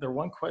that, their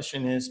one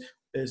question is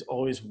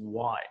always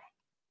why.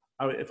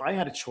 If I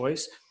had a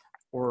choice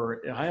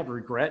or I have a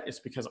regret, it's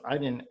because I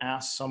didn't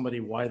ask somebody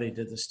why they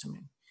did this to me.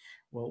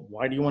 Well,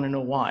 why do you want to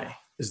know why?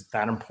 Is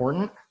that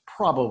important?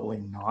 Probably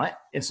not.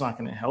 It's not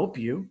going to help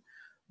you,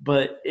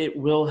 but it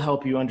will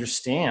help you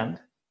understand.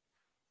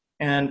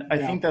 And I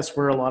think that's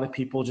where a lot of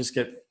people just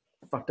get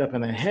fucked up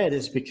in the head,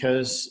 is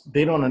because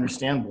they don't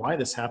understand why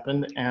this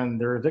happened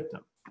and they're a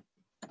victim.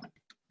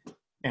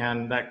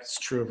 And that's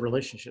true of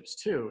relationships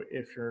too.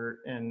 If you're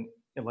in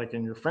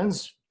your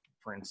friends,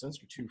 for instance,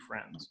 your two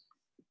friends,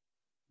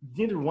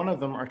 neither one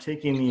of them are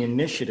taking the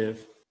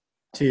initiative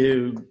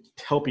to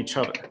help each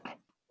other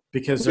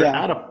because they're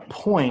at a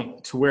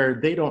point to where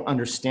they don't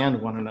understand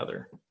one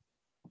another.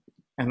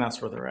 And that's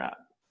where they're at.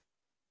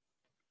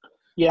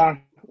 Yeah.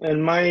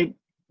 And my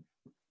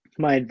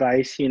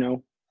advice,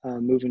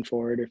 moving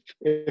forward,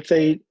 if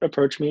they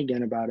approach me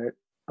again about it,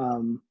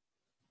 and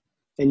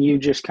you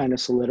just kind of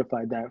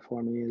solidified that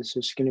for me, is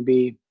just going to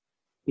be,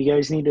 you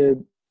guys need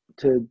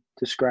to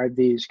describe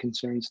these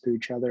concerns to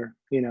each other,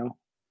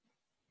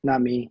 not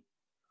me.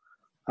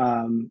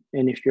 And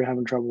if you're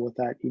having trouble with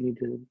that, you need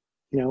to,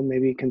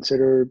 maybe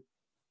consider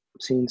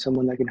seeing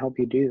someone that can help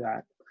you do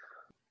that.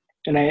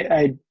 And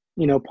I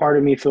part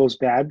of me feels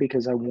bad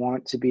because I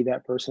want to be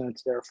that person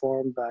that's there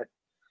for them,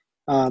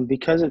 but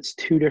because it's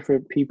two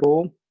different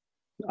people,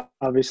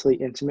 obviously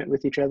intimate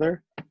with each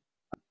other,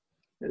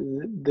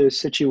 the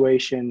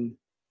situation,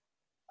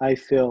 I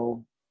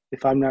feel,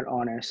 if I'm not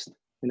honest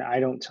and I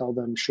don't tell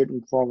them,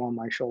 shouldn't fall on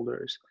my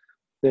shoulders.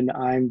 then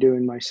I'm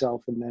doing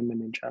myself and them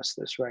an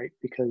injustice, right?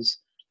 Because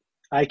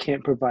I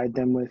can't provide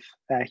them with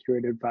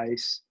accurate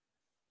advice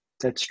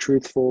that's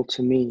truthful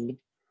to me,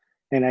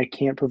 and I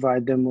can't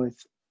provide them with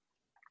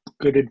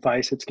good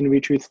advice that's going to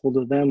be truthful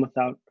to them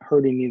without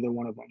hurting either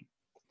one of them.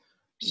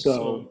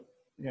 So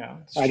yeah,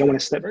 it's I don't true. want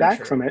to step Very back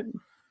true. from it.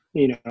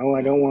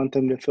 I don't want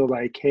them to feel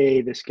like,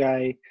 hey, this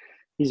guy,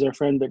 he's our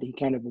friend, but he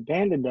kind of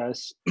abandoned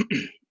us.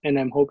 And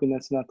I'm hoping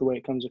that's not the way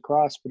it comes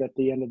across. But at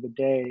the end of the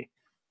day,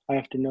 I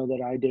have to know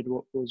that I did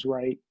what was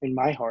right in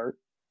my heart.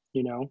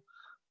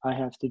 I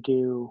have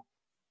to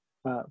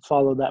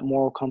follow that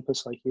moral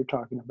compass like you're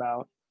talking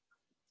about.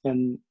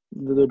 And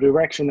the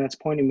direction that's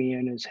pointing me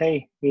in is,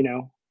 hey,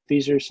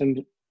 these are some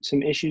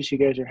issues you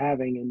guys are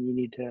having, and you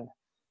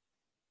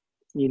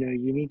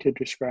need to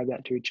describe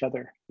that to each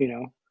other,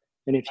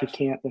 and if you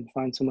can't, then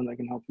find someone that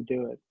can help you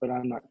do it. But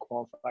I'm not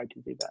qualified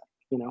to do that.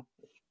 Well,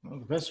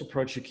 the best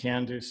approach you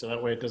can do, so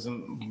that way it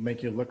doesn't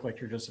make you look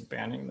like you're just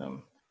abandoning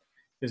them,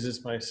 is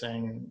just by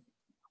saying,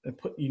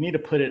 you need to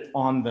put it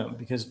on them,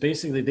 because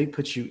basically they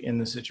put you in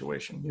the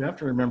situation. You have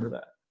to remember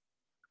that.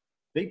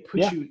 They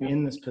put you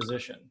in this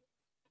position.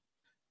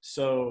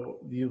 So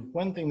the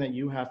one thing that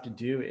you have to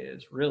do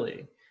is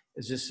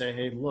just say,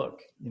 hey,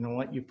 look, you know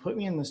what? You put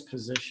me in this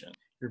position.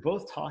 You're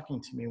both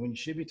talking to me when you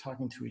should be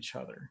talking to each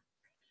other.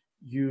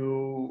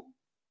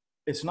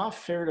 It's not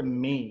fair to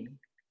me.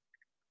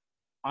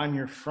 I'm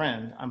your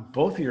friend. I'm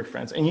both of your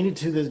friends. And you need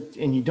to do this,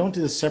 and you don't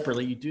do this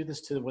separately. You do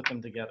this with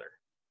them together.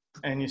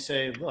 And you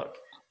say, look,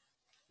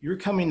 you're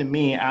coming to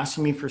me,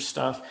 asking me for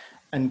stuff.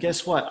 And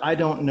guess what? I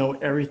don't know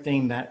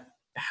everything that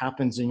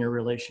happens in your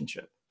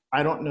relationship.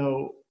 I don't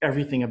know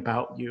everything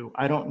about you.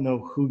 I don't know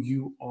who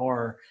you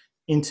are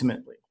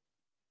intimately.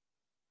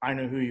 I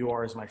know who you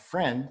are as my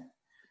friend,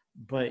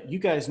 but you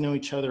guys know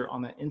each other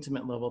on that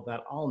intimate level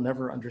that I'll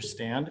never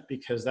understand,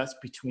 because that's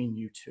between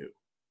you two.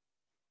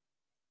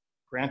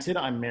 Granted,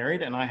 I'm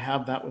married and I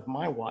have that with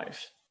my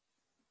wife.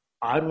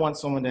 I'd want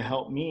someone to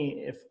help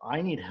me if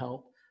I need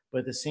help, but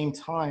at the same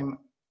time,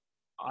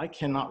 I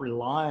cannot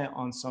rely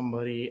on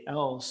somebody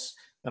else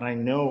that I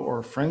know or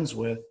are friends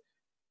with,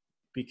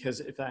 because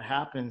if that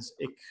happens,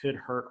 it could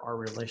hurt our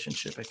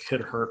relationship. It could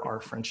hurt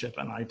our friendship,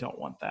 and I don't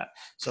want that.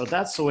 So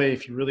that's the way,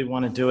 if you really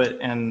want to do it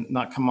and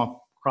not come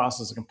across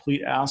as a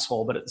complete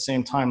asshole, but at the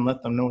same time,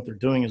 let them know what they're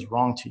doing is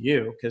wrong to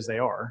you, because they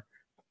are,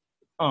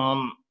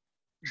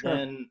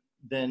 Sure.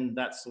 then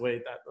that's the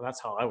way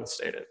that's how I would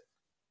state it.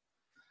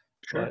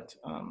 Sure. But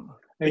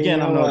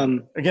again,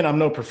 I'm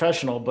no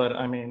professional, but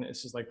I mean,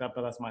 it's just like that,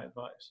 but that's my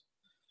advice.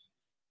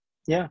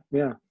 Yeah.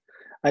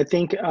 I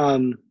think,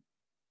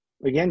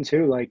 again,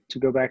 too, like, to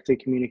go back to the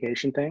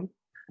communication thing,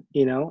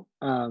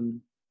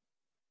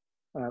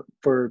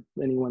 for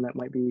anyone that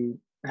might be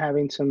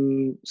having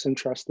some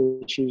trust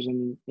issues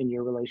in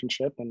your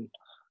relationship. And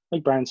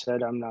like Brian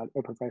said, I'm not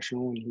a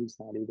professional and he's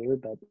not either,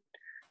 but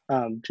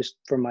just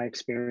from my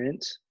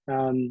experience,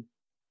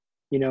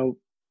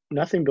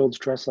 nothing builds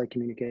trust like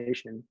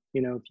communication.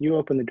 If you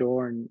open the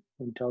door and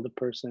tell the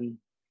person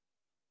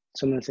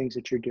some of the things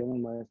that you're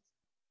dealing with,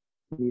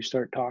 you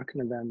start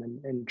talking to them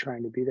and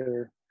trying to be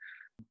there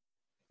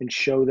and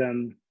show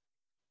them,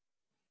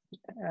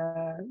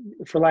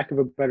 for lack of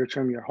a better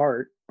term, your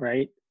heart,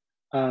 right?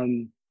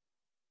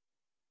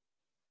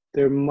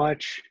 They're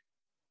much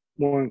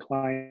more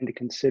inclined to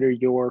consider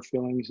your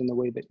feelings and the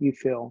way that you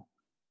feel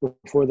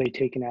before they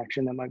take an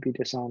action that might be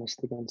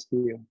dishonest against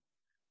you,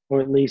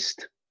 or at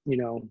least,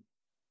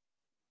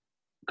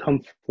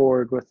 come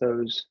forward with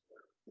those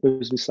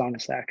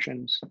dishonest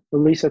actions. At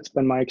least that's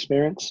been my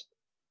experience.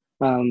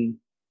 Um,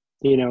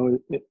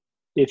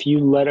 if you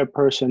let a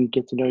person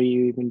get to know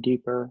you even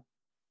deeper,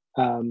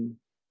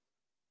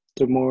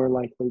 they're more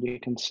likely to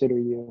consider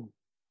you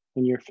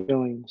and your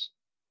feelings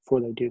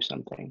before they do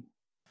something.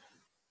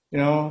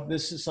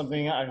 This is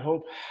something I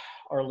hope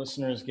our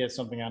listeners get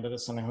something out of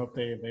this, and I hope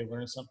they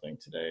learn something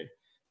today,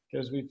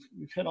 because we've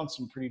hit on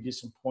some pretty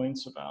decent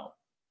points about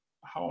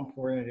how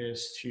important it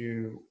is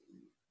to,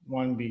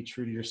 one, be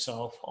true to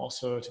yourself,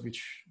 also to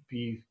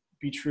be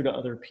true to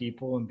other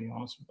people and be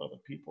honest with other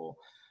people.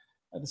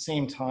 At the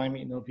same time,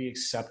 be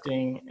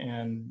accepting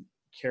and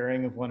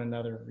caring of one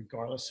another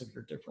regardless of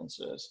your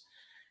differences,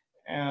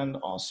 and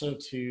also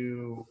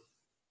to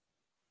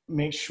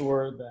make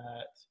sure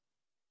that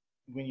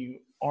when you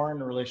are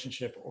in a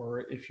relationship,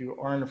 or if you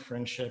are in a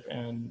friendship,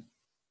 and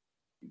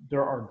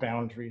there are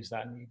boundaries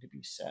that need to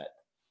be set.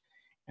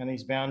 And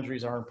these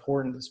boundaries are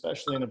important,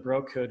 especially in the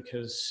bro code,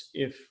 because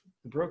if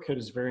the bro code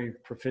is very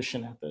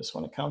proficient at this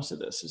when it comes to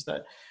this, is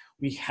that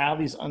we have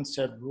these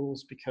unsaid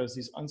rules, because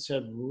these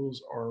unsaid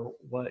rules are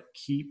what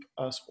keep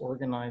us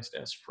organized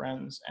as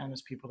friends and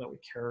as people that we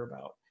care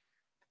about.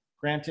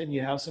 Granted,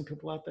 you have some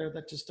people out there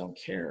that just don't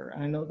care.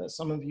 And I know that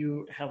some of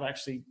you have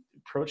actually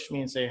approached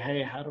me and say,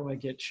 hey, how do I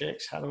get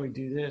chicks? How do I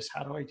do this?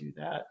 How do I do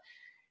that?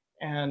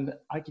 And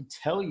I could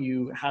tell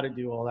you how to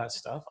do all that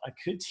stuff. I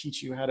could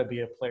teach you how to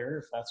be a player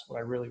if that's what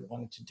I really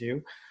wanted to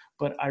do,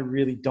 but I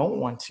really don't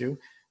want to,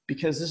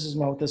 because this is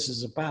not what this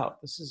is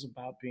about. This is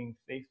about being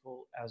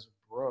faithful as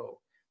a bro.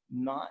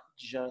 not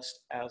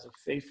just as a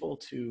faithful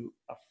to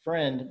a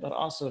friend, but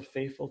also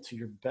faithful to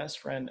your best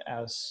friend.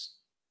 As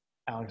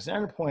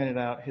Alexander pointed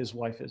out, his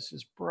wife is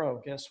his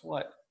bro. Guess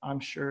what? I'm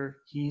sure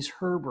he's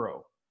her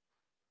bro.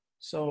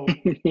 So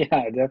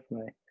Yeah,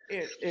 definitely.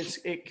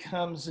 it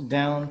comes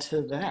down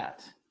to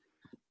that.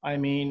 I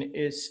mean,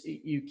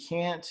 you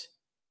can't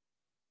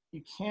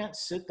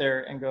sit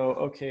there and go,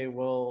 okay,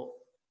 well,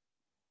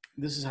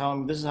 this is how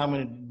I'm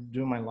going to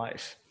do my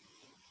life.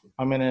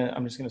 I'm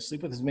just gonna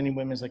sleep with as many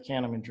women as I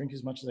can. I'm gonna drink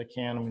as much as I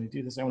can. I'm gonna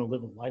do this. I'm gonna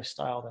live a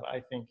lifestyle that I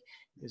think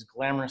is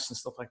glamorous and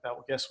stuff like that.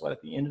 Well, guess what?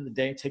 At the end of the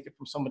day, take it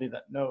from somebody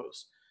that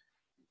knows.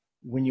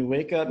 When you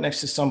wake up next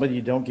to somebody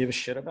you don't give a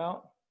shit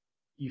about,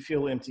 you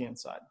feel empty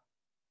inside.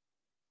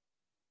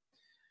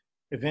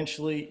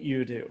 Eventually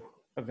you do.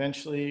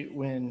 Eventually,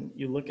 when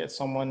you look at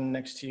someone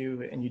next to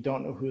you and you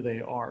don't know who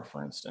they are,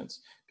 for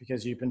instance,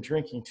 because you've been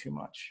drinking too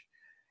much,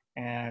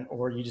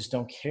 or you just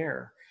don't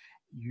care,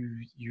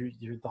 you're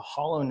the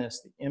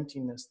hollowness, the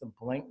emptiness, the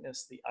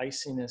blankness, the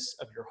iciness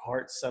of your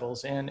heart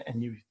settles in,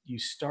 and you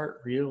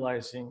start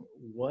realizing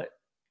what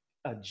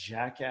a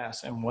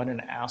jackass and what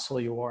an asshole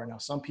you are. Now,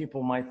 some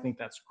people might think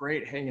that's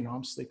great. Hey,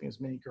 I'm sleeping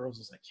as many girls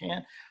as I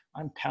can.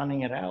 I'm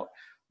pounding it out.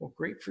 Well,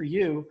 great for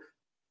you.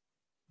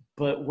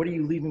 But what are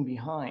you leaving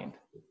behind?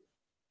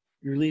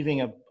 You're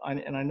leaving and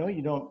I know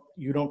you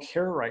don't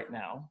care right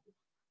now,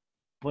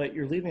 but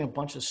you're leaving a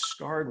bunch of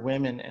scarred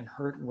women and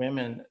hurt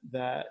women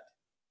that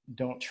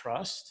don't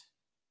trust,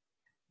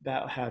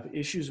 that have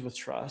issues with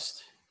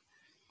trust,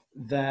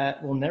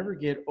 that will never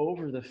get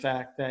over the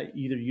fact that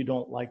either you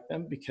don't like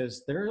them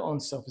because their own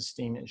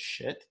self-esteem is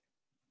shit.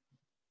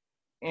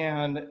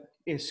 And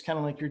it's kind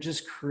of like you're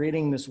just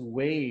creating this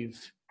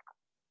wave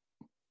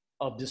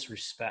of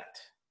disrespect.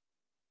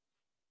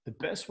 The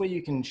best way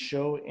you can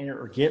show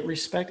or get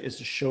respect is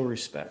to show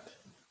respect.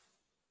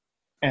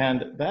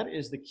 And that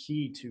is the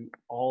key to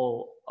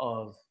all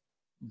of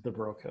the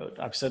bro code.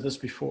 I've said this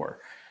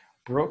before.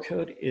 Bro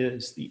code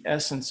is the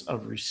essence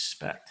of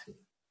respect.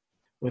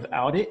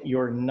 Without it,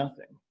 you're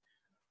nothing.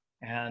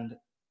 And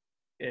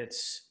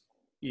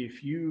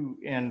if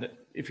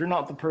you're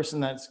not the person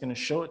that's going to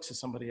show it to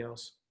somebody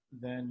else,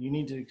 then you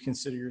need to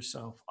consider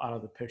yourself out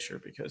of the picture,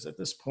 because at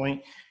this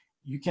point,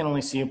 you can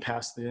only see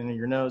past the end of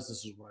your nose.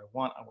 This is what I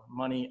want. I want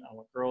money. I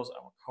want girls.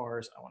 I want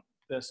cars. I want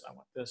this. I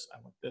want this.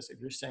 I want this. If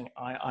you're saying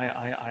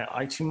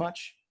I too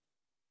much,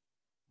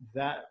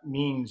 that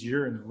means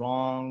you're in the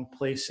wrong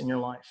place in your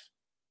life.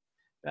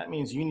 That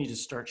means you need to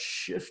start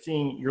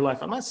shifting your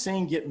life. I'm not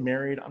saying get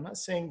married. I'm not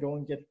saying go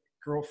and get a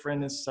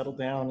girlfriend and settle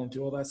down and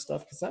do all that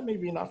stuff, because that may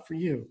be not for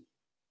you.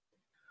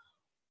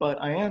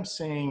 But I am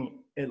saying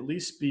at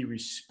least be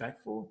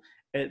respectful,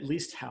 at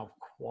least have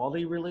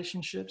quality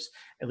relationships,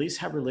 at least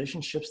have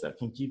relationships that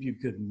can give you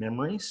good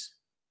memories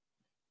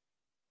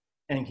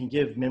and can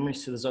give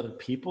memories to those other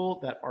people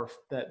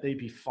that they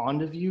be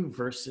fond of you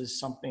versus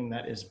something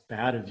that is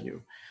bad of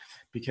you.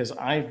 Because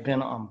I've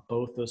been on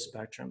both those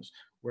spectrums,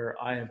 where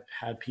I have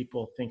had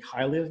people think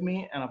highly of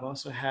me, and I've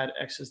also had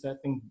exes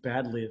that think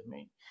badly of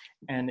me.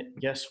 And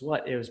guess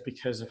what? It was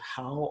because of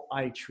how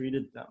I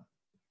treated them.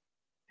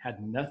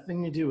 Had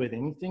nothing to do with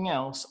anything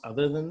else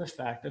other than the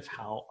fact of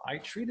how I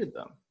treated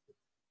them.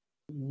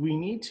 We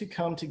need to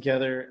come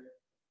together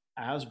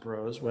as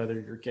bros, whether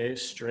you're gay,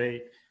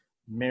 straight,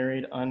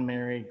 married,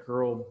 unmarried,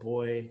 girl,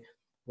 boy,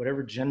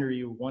 whatever gender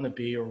you want to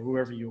be or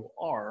whoever you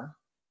are.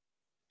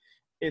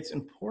 It's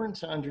important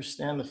to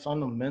understand the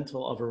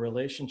fundamental of a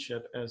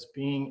relationship as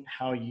being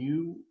how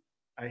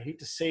I hate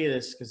to say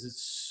this because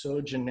it's so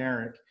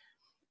generic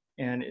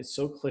and it's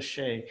so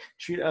cliche,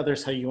 treat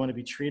others how you want to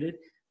be treated.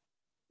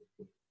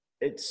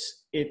 It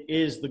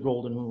is the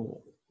golden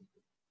rule.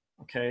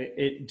 Okay,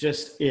 it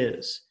just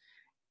is.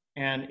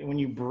 And when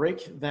you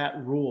break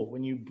that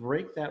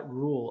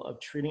rule,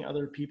 of treating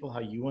other people how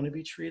you want to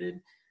be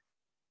treated,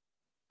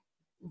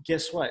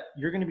 guess what?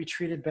 You're going to be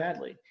treated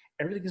badly.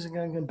 Everything is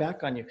going to come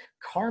back on you.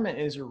 Karma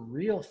is a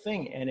real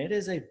thing, and it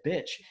is a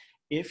bitch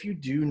if you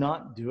do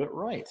not do it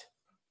right.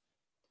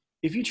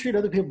 If you treat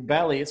other people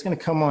badly, it's going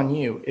to come on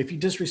you. If you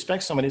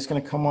disrespect somebody, it's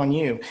going to come on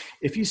you.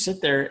 If you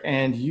sit there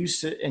and you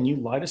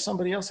lie to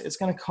somebody else, it's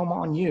going to come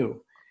on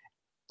you.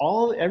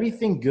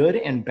 Everything good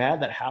and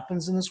bad that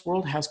happens in this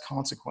world has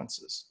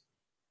consequences.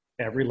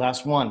 Every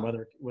last one,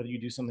 whether you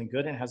do something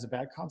good and it has a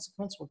bad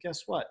consequence, well,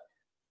 guess what?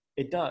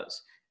 It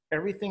does.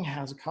 Everything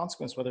has a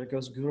consequence, whether it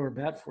goes good or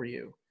bad for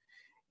you.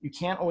 You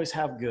can't always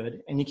have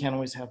good and you can't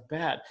always have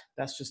bad.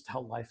 That's just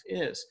how life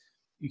is.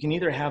 You can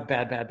either have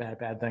bad,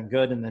 then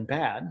good, and then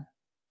bad.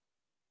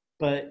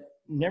 But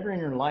never in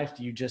your life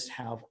do you just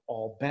have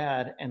all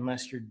bad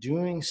unless you're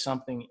doing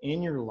something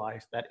in your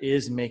life that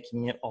is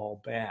making it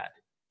all bad.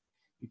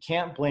 You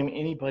can't blame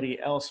anybody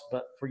else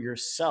but for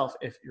yourself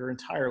if your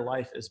entire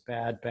life is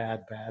bad,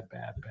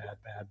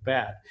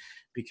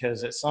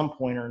 because at some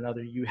point or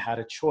another you had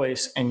a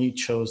choice and you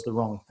chose the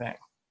wrong thing.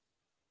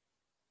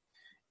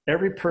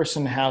 Every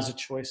person has a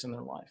choice in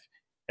their life.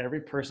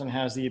 Every person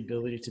has the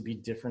ability to be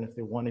different if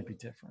they want to be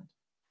different.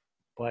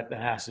 But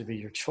that has to be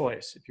your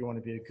choice. If you want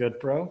to be a good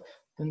bro,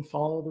 then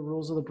follow the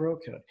rules of the bro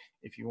code.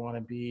 If you want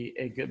to be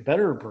a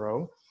better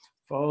bro,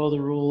 follow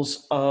the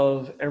rules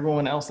of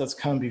everyone else that's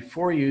come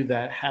before you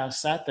that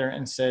has sat there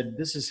and said,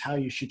 this is how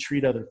you should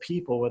treat other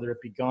people, whether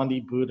it be Gandhi,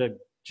 Buddha,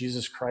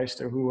 Jesus Christ,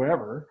 or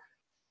whoever.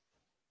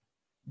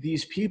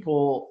 These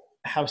people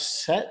have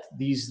set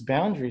these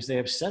boundaries. They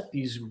have set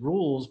these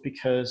rules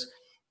because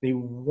they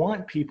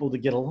want people to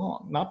get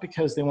along, not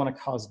because they want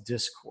to cause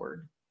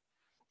discord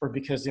or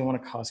because they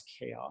want to cause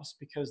chaos,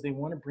 because they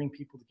want to bring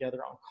people together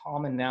on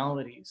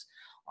commonalities,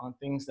 on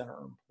things that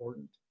are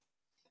important.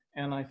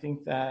 And I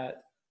think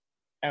that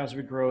as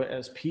we grow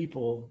as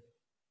people,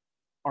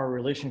 our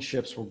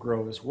relationships will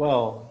grow as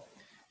well.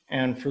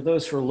 And for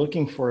those who are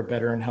looking for a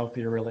better and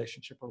healthier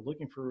relationship or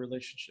looking for a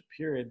relationship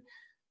period,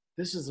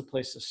 this is the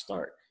place to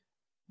start.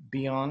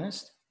 Be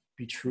honest,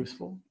 be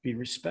truthful, be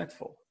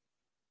respectful,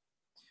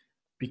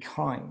 be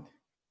kind.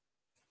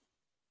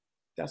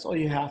 That's all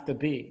you have to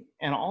be.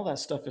 And all that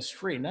stuff is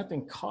free.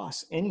 Nothing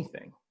costs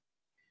anything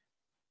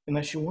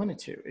unless you want it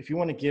to. If you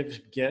want to give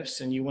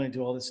gifts and you want to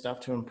do all this stuff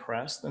to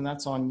impress, then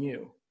that's on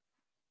you.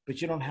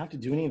 But you don't have to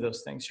do any of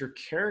those things. Your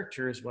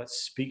character is what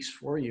speaks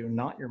for you,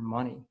 not your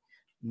money,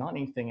 not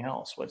anything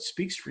else. What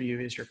speaks for you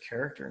is your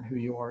character and who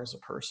you are as a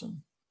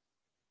person.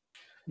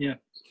 Yeah.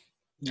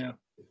 Yeah.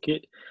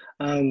 Okay.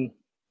 I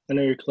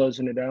know you're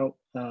closing it out.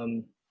 But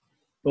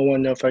I want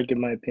to know if I give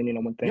my opinion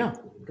on one thing. Yeah,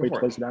 before we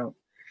close it out.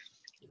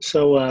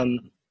 So, I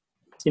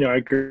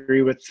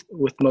agree with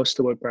most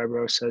of what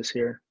Barbaro says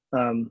here.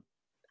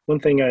 One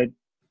thing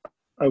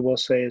I will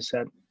say is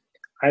that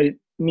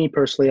me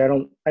personally, I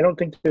don't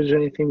think there's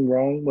anything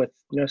wrong with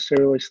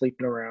necessarily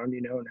sleeping around,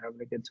 and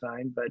having a good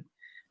time. But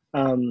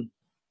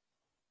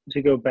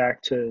to go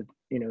back to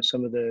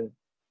some of the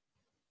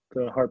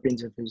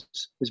harpings of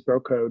his bro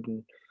code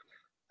and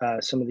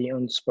some of the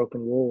unspoken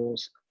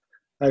rules,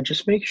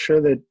 just make sure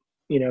that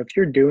if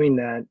you're doing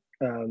that,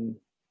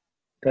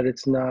 that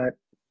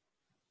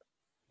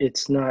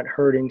it's not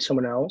hurting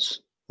someone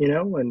else,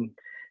 and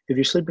if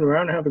you're sleeping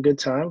around and have a good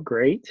time,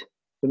 great.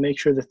 But make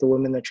sure that the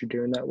women that you're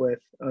doing that with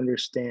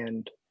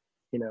understand,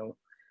 the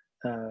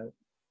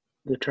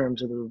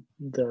terms of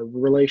the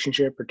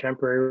relationship or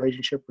temporary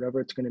relationship,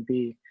 whatever it's going to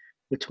be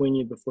between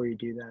you before you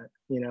do that.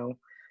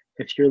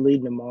 If you're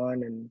leading them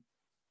on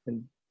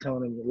and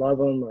telling them you love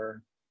them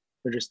or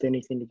just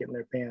anything to get in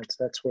their pants,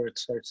 that's where it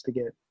starts to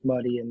get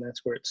muddy, and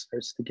that's where it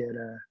starts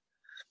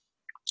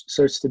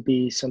to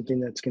be something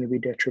that's going to be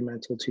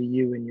detrimental to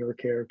you and your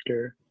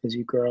character as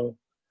you grow.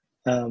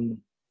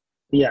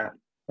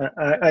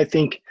 I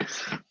think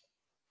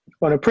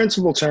on a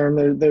principle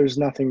term, there's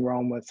nothing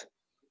wrong with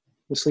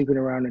sleeping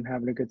around and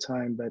having a good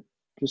time, but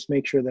just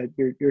make sure that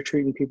you're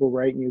treating people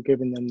right and you're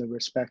giving them the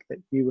respect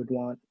that you would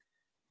want.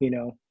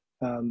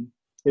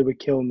 It would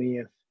kill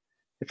me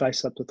if I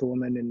slept with a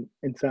woman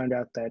and found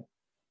out that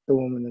the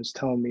woman was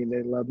telling me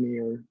they love me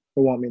or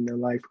want me in their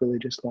life really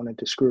just wanted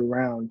to screw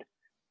around.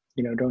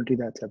 Don't do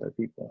that to other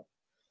people.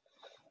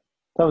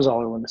 That was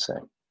all I wanted to say.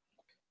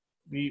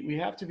 We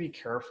have to be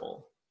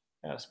careful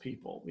as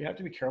people. We have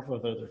to be careful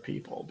with other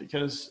people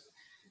because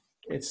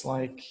it's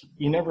like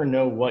you never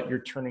know what you're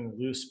turning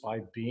loose by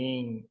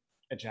being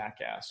a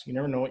jackass. You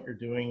never know what you're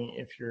doing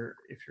if you're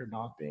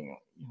not being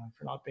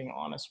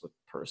honest with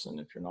the person,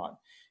 if you're not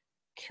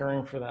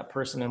caring for that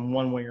person in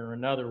one way or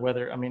another.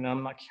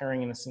 I'm not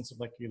caring in the sense of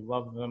like you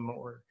love them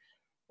or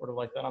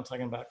like that. I'm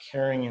talking about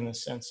caring in the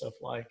sense of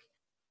like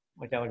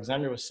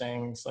Alexander was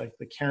saying, it's like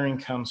the caring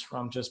comes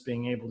from just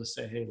being able to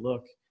say, hey,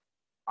 look,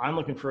 I'm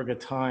looking for a good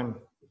time.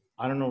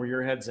 I don't know where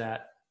your head's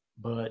at,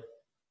 but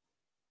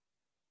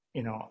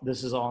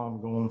this is all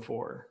I'm going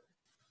for.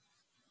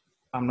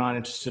 I'm not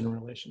interested in a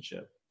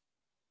relationship.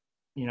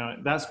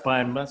 That's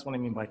what I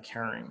mean by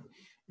caring.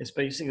 It's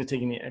basically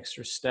taking the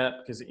extra step,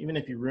 because even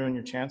if you ruin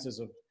your chances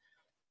of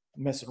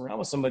messing around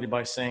with somebody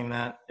by saying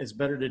that, it's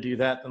better to do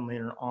that than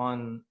later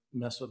on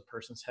mess with a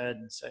person's head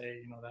and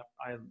say, you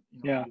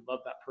love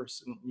that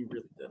person, you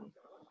really didn't.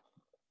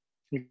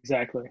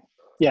 Exactly.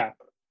 Yeah.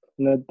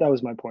 And that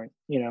was my point.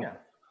 Yeah.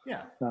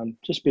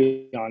 Just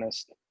be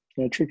honest.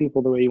 Treat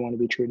people the way you want to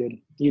be treated.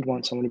 You'd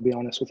want someone to be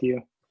honest with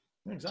you.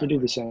 Exactly. So do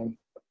the same.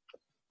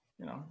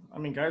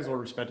 Guys will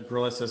respect a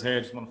girl that says, hey,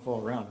 I just want to fool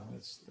around.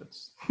 It's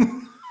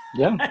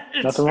yeah,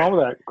 nothing wrong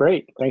with that.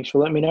 Great. Thanks for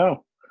letting me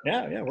know.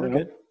 Yeah, we're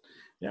good.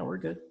 Yeah, we're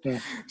good. Yeah.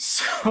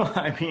 So,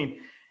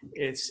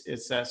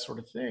 it's that sort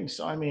of thing.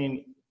 So,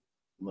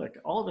 look,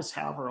 all of us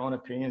have our own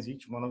opinions.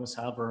 Each one of us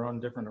have our own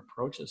different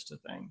approaches to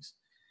things.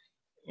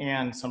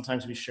 And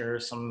sometimes we share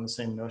some of the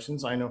same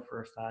notions. I know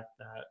for a fact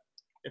that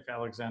if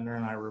Alexander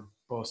and I were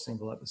both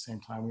single at the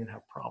same time, we'd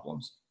have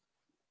problems.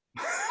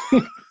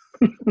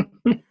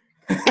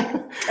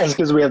 That's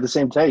because we have the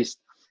same taste.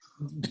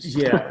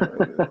 Yeah.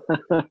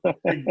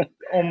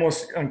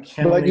 Almost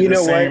uncannily but you know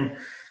the same.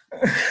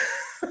 What?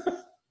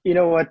 You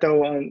know what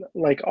though?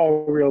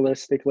 All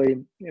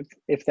realistically,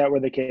 if that were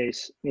the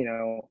case,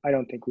 I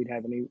don't think we'd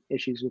have any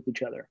issues with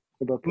each other.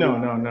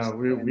 No.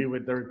 We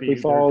would. There would be. We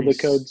follow the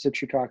codes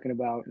that you're talking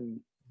about, and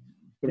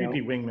we'd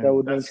be wingmen. that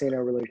would maintain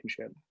our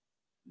relationship.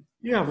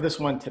 you have this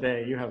one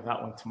today, you have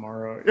that one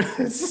tomorrow.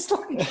 It's just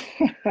like,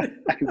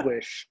 I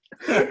wish.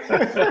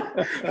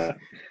 I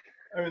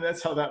mean,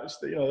 that's how that was,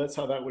 that's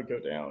how that would go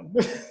down.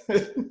 But,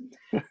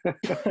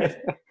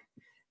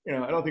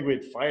 I don't think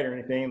we'd fight or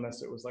anything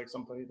unless it was like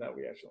somebody that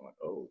we actually went,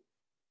 oh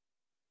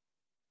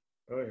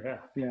yeah.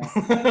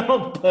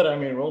 Yeah. But I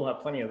mean, we'll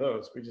have plenty of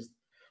those.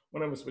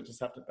 One of us would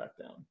just have to back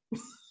down.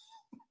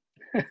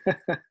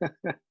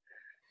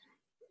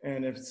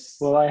 And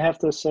well, I have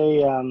to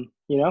say, I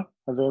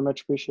very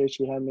much appreciate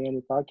you having me on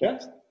your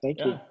podcast. Thank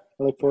you.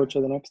 I look forward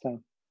to the next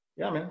time.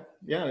 Yeah, man.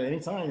 Yeah,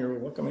 anytime. You're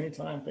welcome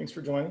anytime. Thanks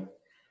for joining.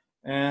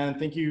 And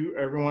thank you,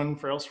 everyone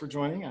else for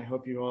joining. I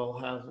hope you all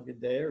have a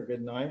good day or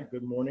good night, or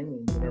good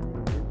morning, whatever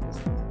you're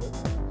listening to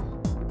this.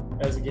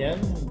 As again,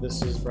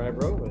 this is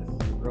Brybro with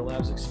Grow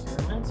Labs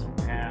Experiment.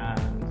 And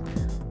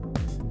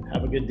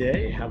have a good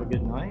day, have a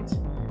good night,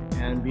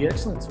 and be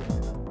excellent to one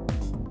another.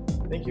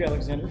 Thank you,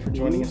 Alexander, for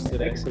joining us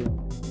today. Excellent.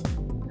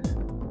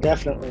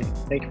 Definitely.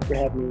 Thank you for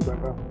having me,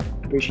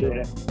 Brybro. Appreciate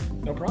it.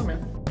 No problem,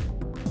 man.